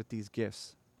ourselves with these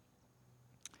gifts.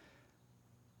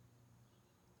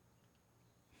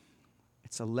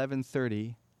 It's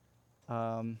 11:30.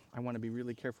 I want to be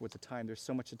really careful with the time. There's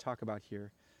so much to talk about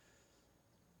here.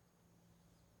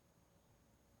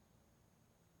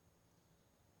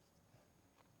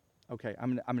 Okay,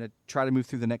 I'm going to try to move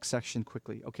through the next section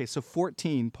quickly. Okay, so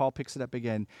 14, Paul picks it up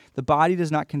again. The body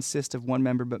does not consist of one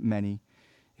member but many.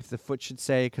 If the foot should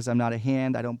say, because I'm not a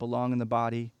hand, I don't belong in the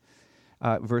body.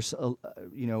 Verse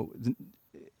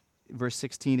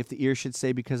 16, if the ear should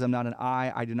say, because I'm not an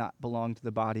eye, I do not belong to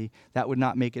the body, that would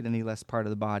not make it any less part of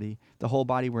the body. The whole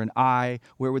body were an eye,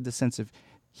 where would the sense of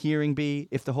hearing be?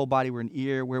 If the whole body were an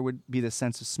ear, where would be the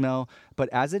sense of smell? But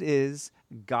as it is,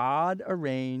 God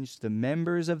arranged the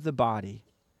members of the body.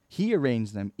 He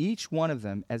arranged them, each one of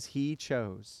them, as he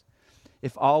chose.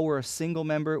 If all were a single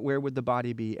member, where would the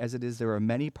body be? As it is, there are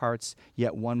many parts,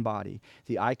 yet one body.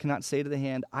 The eye cannot say to the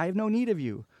hand, I have no need of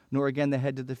you, nor again the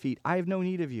head to the feet, I have no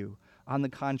need of you. On the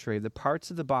contrary, the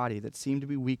parts of the body that seem to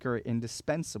be weaker are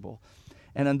indispensable.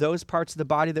 And on those parts of the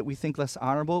body that we think less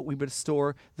honorable, we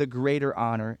bestow the greater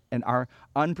honor, and our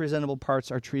unpresentable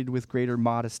parts are treated with greater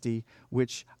modesty,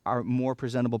 which our more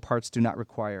presentable parts do not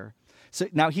require. So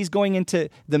now he's going into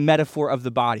the metaphor of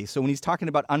the body. So when he's talking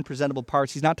about unpresentable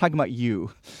parts, he's not talking about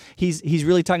you. He's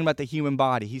really talking about the human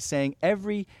body. He's saying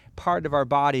every part of our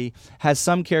body has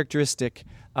some characteristic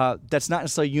that's not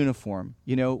necessarily uniform.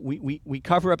 You know, we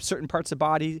cover up certain parts of the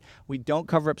body. We don't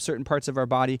cover up certain parts of our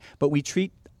body, but we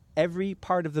treat every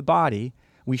part of the body.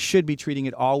 We should be treating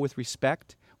it all with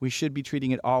respect. We should be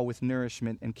treating it all with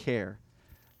nourishment and care.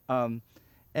 And,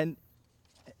 you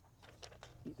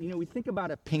know, we think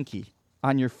about a pinky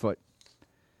on your foot.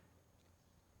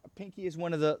 A pinky is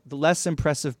one of the less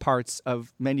impressive parts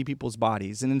of many people's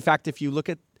bodies. And in fact, if you look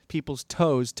at people's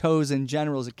toes in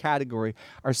general as a category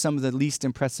are some of the least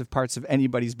impressive parts of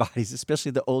anybody's bodies,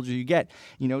 especially the older you get.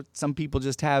 You know, some people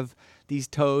just have these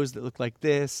toes that look like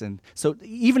this. And so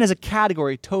even as a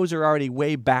category, toes are already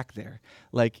way back there.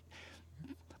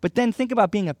 But then think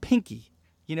about being a pinky.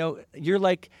 You know, you're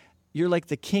like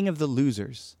the king of the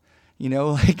losers. You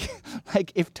know,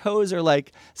 like if toes are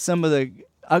like some of the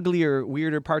uglier,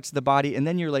 weirder parts of the body, and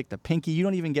then you're like the pinky, you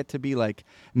don't even get to be like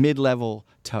mid-level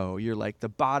toe. You're like the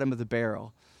bottom of the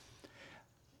barrel.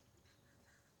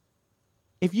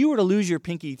 If you were to lose your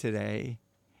pinky today,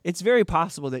 it's very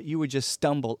possible that you would just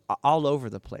stumble all over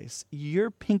the place. Your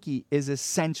pinky is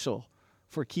essential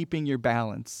for keeping your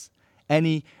balance.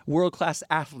 Any world-class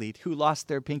athlete who lost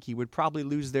their pinky would probably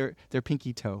lose their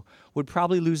pinky toe, would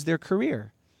probably lose their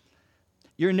career.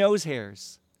 Your nose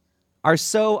hairs are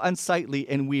so unsightly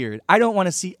and weird. I don't want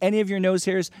to see any of your nose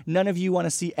hairs. None of you want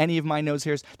to see any of my nose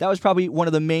hairs. That was probably one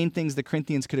of the main things the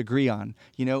Corinthians could agree on.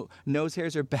 You know, nose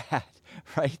hairs are bad,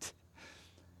 right?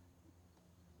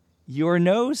 Your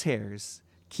nose hairs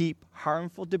keep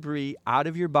harmful debris out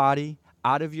of your body,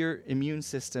 out of your immune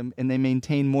system, and they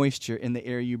maintain moisture in the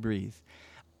air you breathe.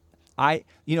 I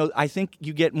think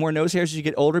you get more nose hairs as you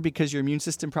get older because your immune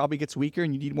system probably gets weaker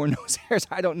and you need more nose hairs.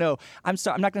 I don't know. I'm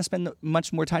not going to spend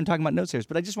much more time talking about nose hairs,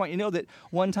 but I just want you to know that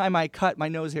one time I cut my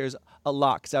nose hairs a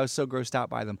lot because I was so grossed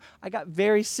out by them. I got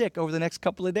very sick over the next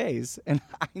couple of days, and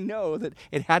I know that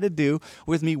it had to do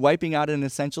with me wiping out an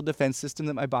essential defense system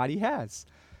that my body has.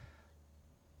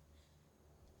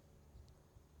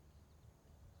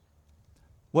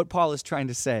 What Paul is trying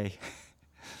to say,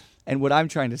 and what I'm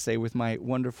trying to say with my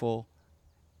wonderful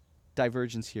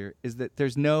divergence here, is that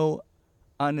there's no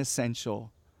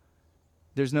unessential,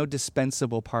 there's no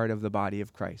dispensable part of the body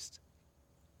of Christ.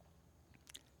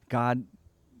 God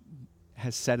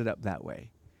has set it up that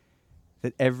way.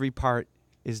 that every part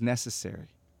is necessary.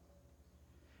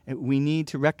 And we need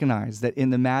to recognize that in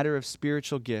the matter of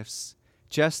spiritual gifts,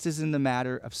 just as in the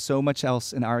matter of so much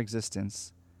else in our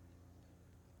existence,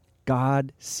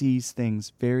 God sees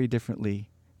things very differently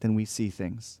than we see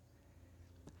things.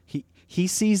 He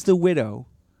sees the widow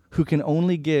who can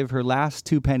only give her last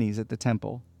 2 pennies at the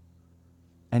temple,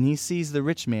 and he sees the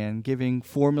rich man giving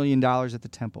 $4 million at the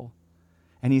temple.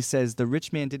 And he says the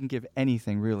rich man didn't give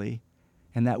anything really,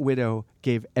 and that widow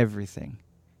gave everything.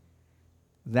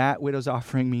 That widow's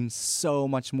offering means so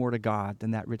much more to God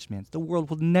than that rich man's. The world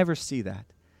will never see that.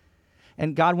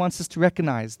 And God wants us to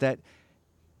recognize that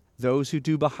those who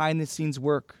do behind-the-scenes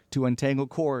work to untangle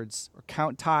cords or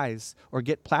count tithes or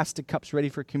get plastic cups ready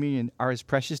for communion are as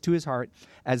precious to his heart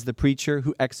as the preacher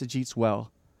who exegetes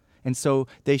well. And so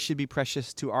they should be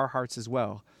precious to our hearts as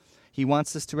well. He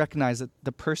wants us to recognize that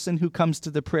the person who comes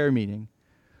to the prayer meeting,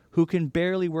 who can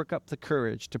barely work up the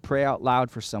courage to pray out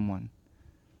loud for someone,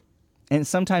 and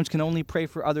sometimes can only pray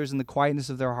for others in the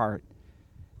quietness of their heart,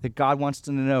 that God wants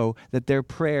them to know that their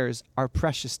prayers are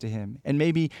precious to him and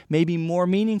maybe more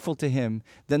meaningful to him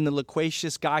than the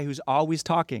loquacious guy who's always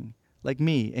talking, like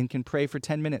me, and can pray for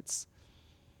 10 minutes.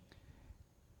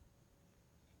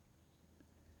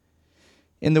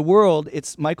 In the world,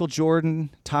 it's Michael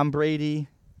Jordan, Tom Brady,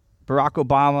 Barack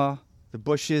Obama, the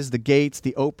Bushes, the Gates,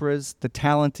 the Oprahs, the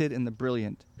talented and the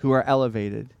brilliant who are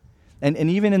elevated. And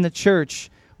even in the church,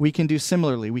 we can do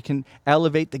similarly. We can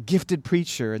elevate the gifted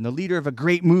preacher and the leader of a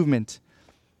great movement,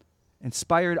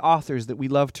 inspired authors that we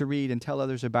love to read and tell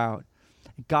others about.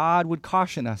 God would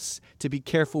caution us to be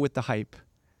careful with the hype,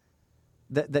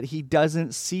 that he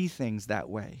doesn't see things that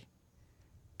way.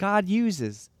 God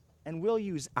uses and will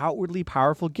use outwardly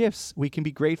powerful gifts. We can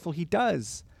be grateful he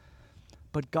does.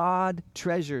 But God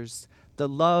treasures the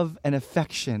love and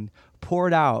affection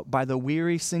poured out by the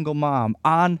weary single mom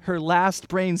on her last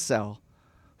brain cell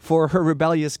for her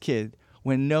rebellious kid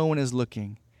when no one is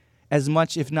looking, as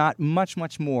much, if not much,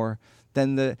 much more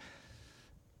than the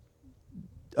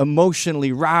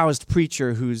emotionally roused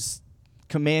preacher who's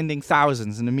commanding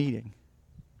thousands in a meeting.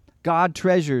 God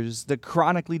treasures the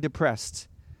chronically depressed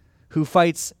who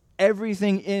fights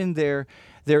everything in their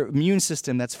immune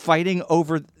system that's fighting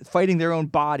their own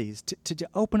bodies to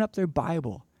open up their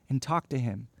Bible and talk to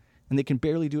him, and they can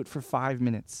barely do it for 5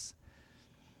 minutes.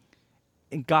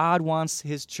 And God wants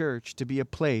his church to be a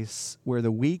place where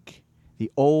the weak,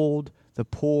 the old, the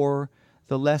poor,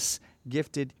 the less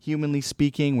gifted, humanly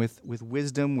speaking, with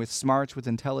wisdom, with smarts, with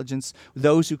intelligence,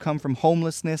 those who come from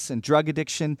homelessness and drug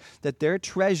addiction, that they're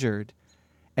treasured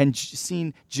and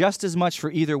seen just as much for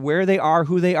either where they are,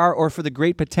 who they are, or for the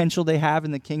great potential they have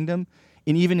in the kingdom,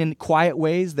 and even in quiet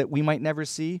ways that we might never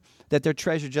see, that they're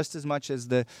treasured just as much as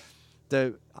the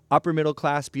upper middle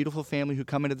class, beautiful family who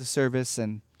come into the service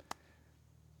and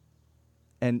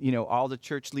all the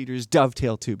church leaders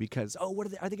dovetail to because, what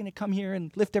are they going to come here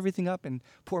and lift everything up and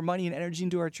pour money and energy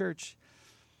into our church?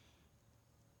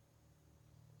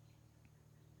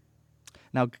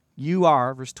 Now, you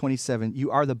are, verse 27,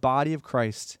 you are the body of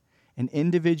Christ, and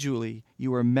individually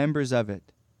you are members of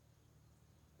it.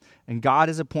 And God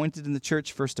has appointed in the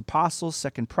church first apostles,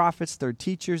 second prophets, third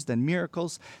teachers, then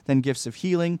miracles, then gifts of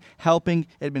healing, helping,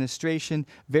 administration,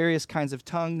 various kinds of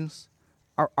tongues.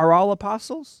 Are all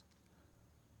apostles?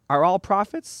 Are all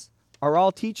prophets? Are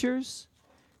all teachers?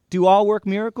 Do all work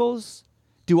miracles?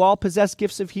 Do all possess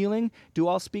gifts of healing? Do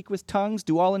all speak with tongues?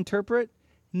 Do all interpret?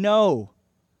 No.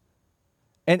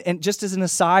 And just as an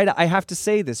aside, I have to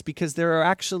say this because there are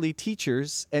actually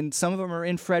teachers, and some of them are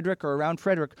in Frederick or around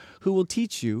Frederick, who will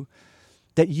teach you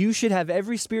that you should have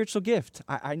every spiritual gift.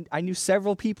 I knew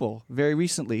several people very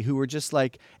recently who were just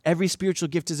like, every spiritual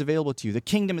gift is available to you. The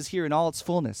kingdom is here in all its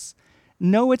fullness.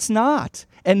 No, it's not.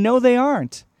 And no, they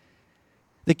aren't.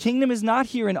 The kingdom is not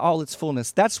here in all its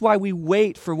fullness. That's why we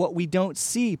wait for what we don't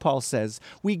see, Paul says.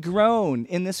 We groan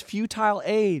in this futile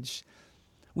age.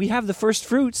 We have the first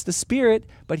fruits, the Spirit,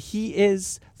 but he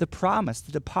is the promise,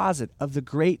 the deposit of the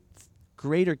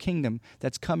greater kingdom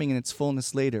that's coming in its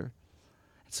fullness later.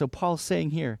 So Paul's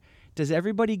saying here, does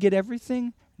everybody get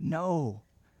everything? No.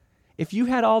 If you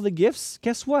had all the gifts,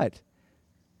 guess what?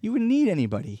 You wouldn't need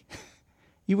anybody.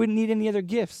 You wouldn't need any other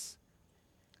gifts.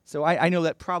 So I know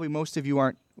that probably most of you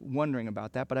aren't wondering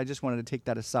about that, but I just wanted to take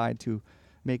that aside to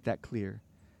make that clear.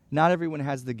 Not everyone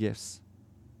has the gifts.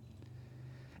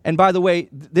 And by the way,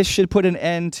 this should put an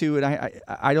end to, and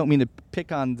I don't mean to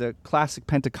pick on the classic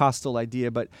Pentecostal idea,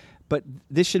 but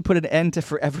this should put an end to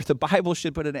forever. The Bible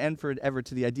should put an end forever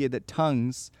to the idea that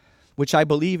tongues, which I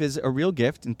believe is a real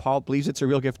gift, and Paul believes it's a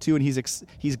real gift too, and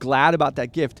he's glad about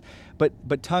that gift.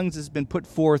 But tongues has been put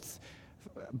forth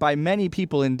by many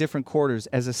people in different quarters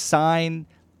as a sign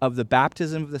of the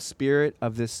baptism of the Spirit,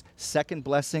 of this second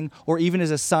blessing, or even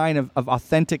as a sign of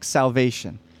authentic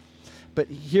salvation. But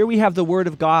here we have the Word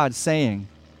of God saying,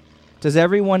 does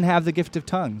everyone have the gift of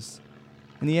tongues?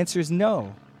 And the answer is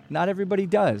no, not everybody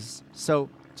does. So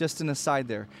just an aside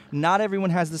there. Not everyone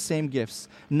has the same gifts.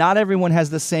 Not everyone has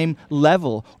the same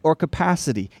level or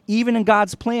capacity. Even in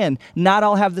God's plan, not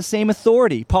all have the same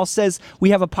authority. Paul says we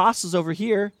have apostles over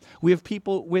here. We have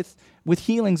people with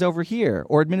healings over here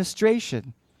or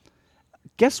administration.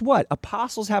 Guess what?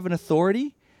 Apostles have an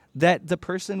authority that the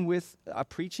person with a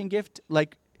preaching gift,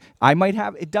 like I might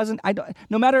have,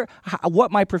 no matter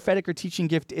what my prophetic or teaching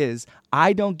gift is,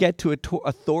 I don't get to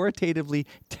authoritatively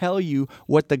tell you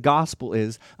what the gospel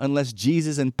is unless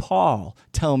Jesus and Paul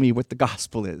tell me what the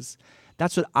gospel is.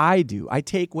 That's what I do. I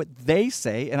take what they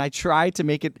say and I try to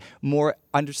make it more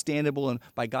understandable and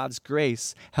by God's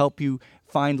grace help you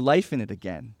find life in it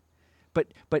again. But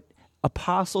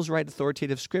apostles write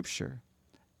authoritative scripture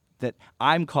that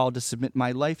I'm called to submit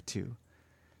my life to.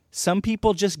 Some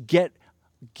people just get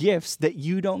gifts that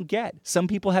you don't get. Some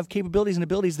people have capabilities and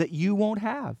abilities that you won't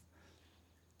have.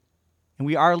 And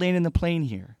we are laying in the plane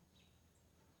here.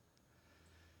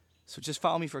 So just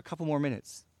follow me for a couple more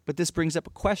minutes. But this brings up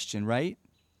a question, right?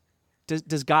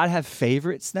 Does God have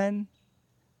favorites then?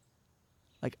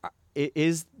 Like,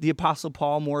 is the Apostle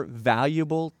Paul more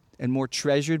valuable and more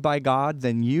treasured by God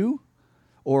than you?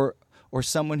 Or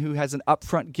someone who has an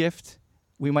upfront gift,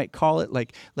 we might call it,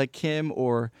 like Kim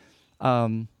or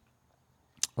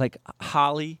like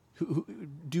Holly, who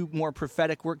do more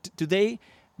prophetic work? Do they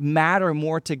matter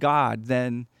more to God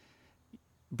than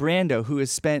Brando, who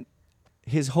has spent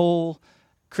his whole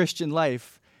Christian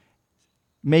life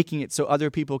making it so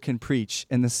other people can preach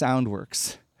and the sound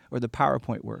works or the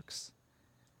PowerPoint works?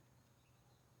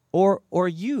 Or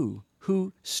you,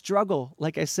 who struggle,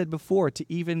 like I said before, to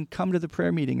even come to the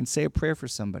prayer meeting and say a prayer for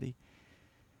somebody?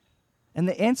 And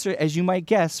the answer, as you might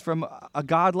guess from a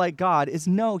God like God, is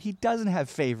no, he doesn't have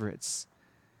favorites.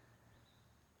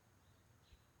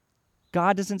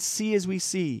 God doesn't see as we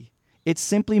see. It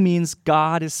simply means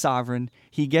God is sovereign.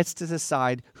 He gets to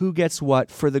decide who gets what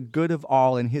for the good of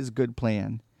all in his good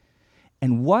plan.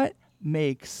 And what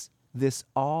makes this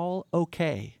all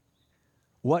okay,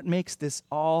 what makes this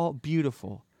all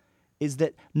beautiful, is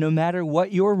that no matter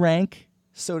what your rank,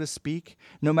 so to speak,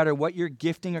 no matter what your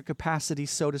gifting or capacity,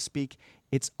 so to speak,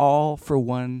 it's all for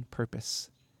one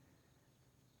purpose: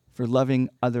 for loving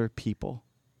other people.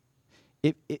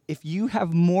 If you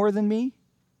have more than me,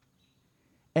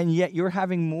 and yet you're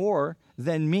having more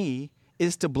than me,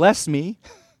 is to bless me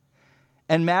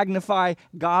and magnify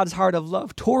God's heart of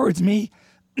love towards me,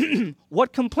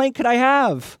 what complaint could I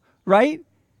have, right?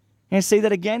 And I say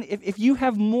that again, if you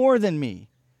have more than me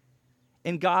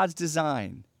in God's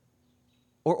design,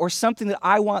 or something that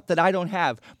I want that I don't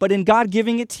have, but in God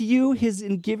giving it to you,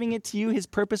 his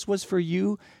purpose was for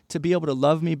you to be able to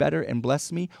love me better and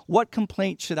bless me, what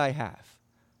complaint should I have,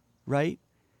 right?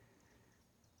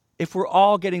 If we're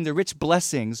all getting the rich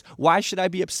blessings, why should I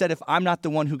be upset if I'm not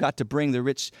the one who got to bring the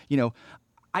rich,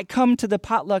 I come to the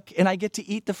potluck and I get to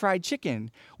eat the fried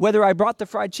chicken. Whether I brought the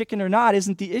fried chicken or not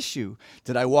isn't the issue.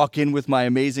 Did I walk in with my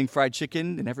amazing fried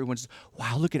chicken and everyone's,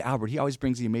 wow, look at Albert. He always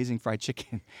brings the amazing fried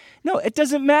chicken. No, it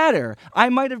doesn't matter. I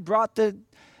might have brought the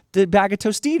bag of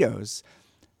Tostitos.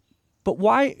 But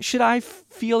why should I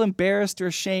feel embarrassed or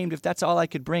ashamed if that's all I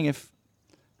could bring, if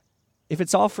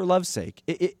it's all for love's sake?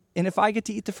 And if I get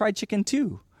to eat the fried chicken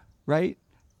too, right?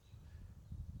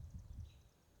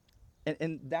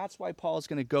 And that's why Paul is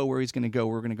going to go where he's going to go.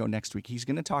 We're going to go next week. He's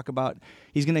going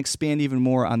to expand even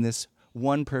more on this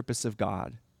one purpose of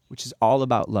God, which is all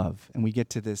about love. And we get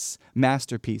to this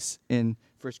masterpiece in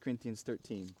 1 Corinthians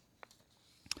 13.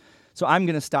 So I'm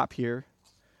going to stop here.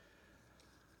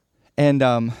 And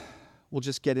we'll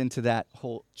just get into that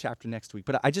whole chapter next week.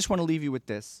 But I just want to leave you with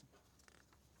this,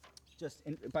 just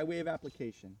by way of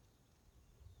application.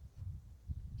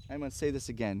 I'm going to say this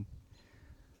again.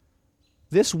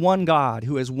 This one God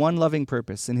who has one loving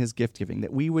purpose in his gift giving,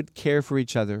 that we would care for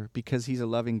each other because he's a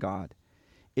loving God.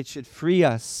 It should free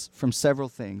us from several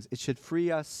things. It should free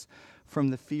us from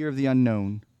the fear of the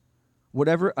unknown.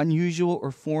 Whatever unusual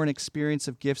or foreign experience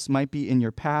of gifts might be in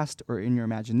your past or in your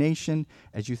imagination,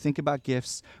 as you think about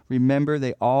gifts, remember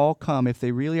they all come, if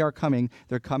they really are coming,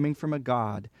 they're coming from a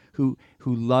God who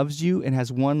loves you and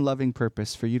has one loving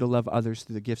purpose for you to love others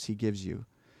through the gifts he gives you.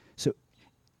 So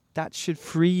that should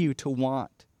free you to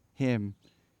want him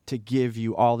to give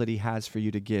you all that he has for you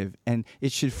to give. And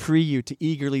it should free you to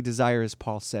eagerly desire, as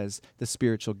Paul says, the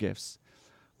spiritual gifts.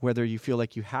 whether you feel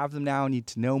like you have them now, need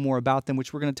to know more about them,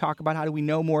 which we're going to talk about. How do we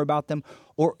know more about them?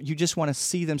 Or you just want to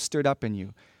see them stirred up in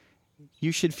you.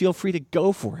 You should feel free to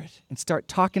go for it and start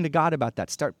talking to God about that.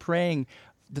 Start praying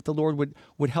that the Lord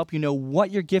would help you know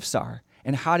what your gifts are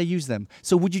and how to use them.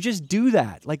 So would you just do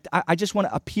that? Like, I just want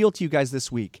to appeal to you guys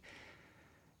this week.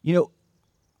 You know,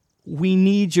 we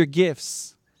need your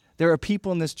gifts. There are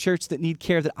people in this church that need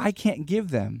care that I can't give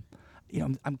them. You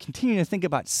know, I'm continuing to think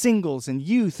about singles and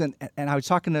youth, and I was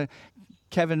talking to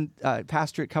Kevin,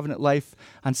 pastor at Covenant Life,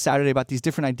 on Saturday about these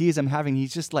different ideas I'm having.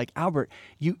 He's just like, Albert,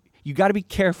 you got to be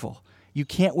careful. You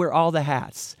can't wear all the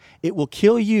hats. It will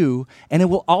kill you, and it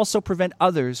will also prevent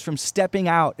others from stepping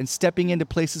out and stepping into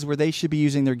places where they should be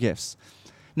using their gifts.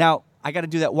 Now, I got to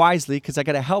do that wisely because I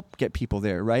got to help get people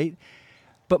there, right?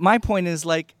 But my point is,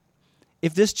 like,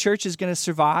 if this church is going to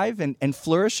survive and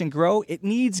flourish and grow, it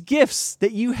needs gifts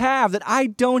that you have that I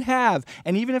don't have.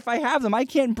 And even if I have them, I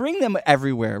can't bring them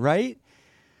everywhere, right?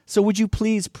 So would you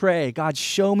please pray, God,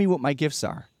 show me what my gifts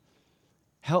are.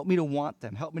 Help me to want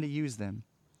them. Help me to use them.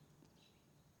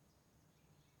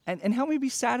 And help me be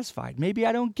satisfied. Maybe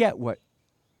I don't get what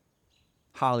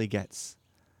Holly gets.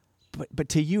 But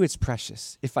to you, it's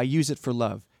precious. If I use it for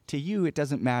love. To you, it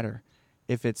doesn't matter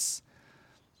if it's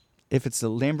a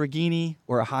Lamborghini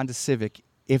or a Honda Civic.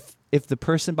 If the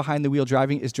person behind the wheel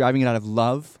driving is driving it out of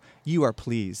love, you are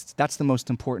pleased. That's the most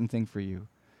important thing for you.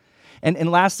 And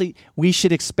lastly, we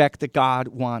should expect that God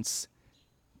wants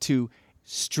to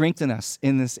strengthen us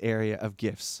in this area of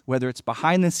gifts, whether it's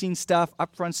behind the scenes stuff,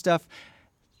 upfront stuff.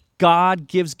 God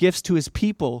gives gifts to his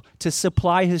people to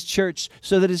supply his church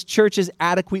so that his church is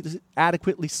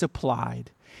adequately supplied.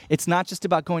 It's not just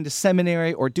about going to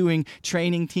seminary or doing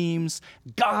training teams.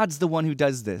 God's the one who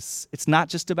does this. It's not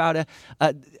just about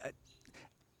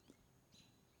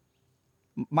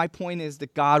my point is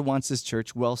that God wants his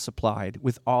church well supplied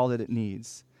with all that it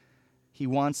needs. He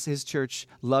wants his church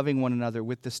loving one another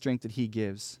with the strength that he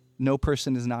gives. No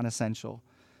person is non-essential.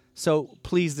 So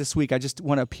please, this week, I just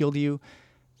want to appeal to you.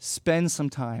 Spend some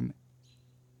time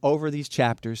over these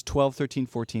chapters, 12, 13,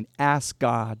 14. Ask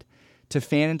God to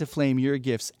fan into flame your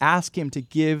gifts. Ask him to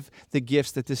give the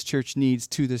gifts that this church needs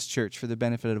to this church for the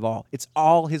benefit of all. It's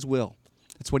all his will.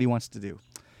 It's what he wants to do.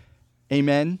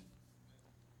 Amen.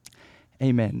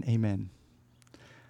 Amen. Amen.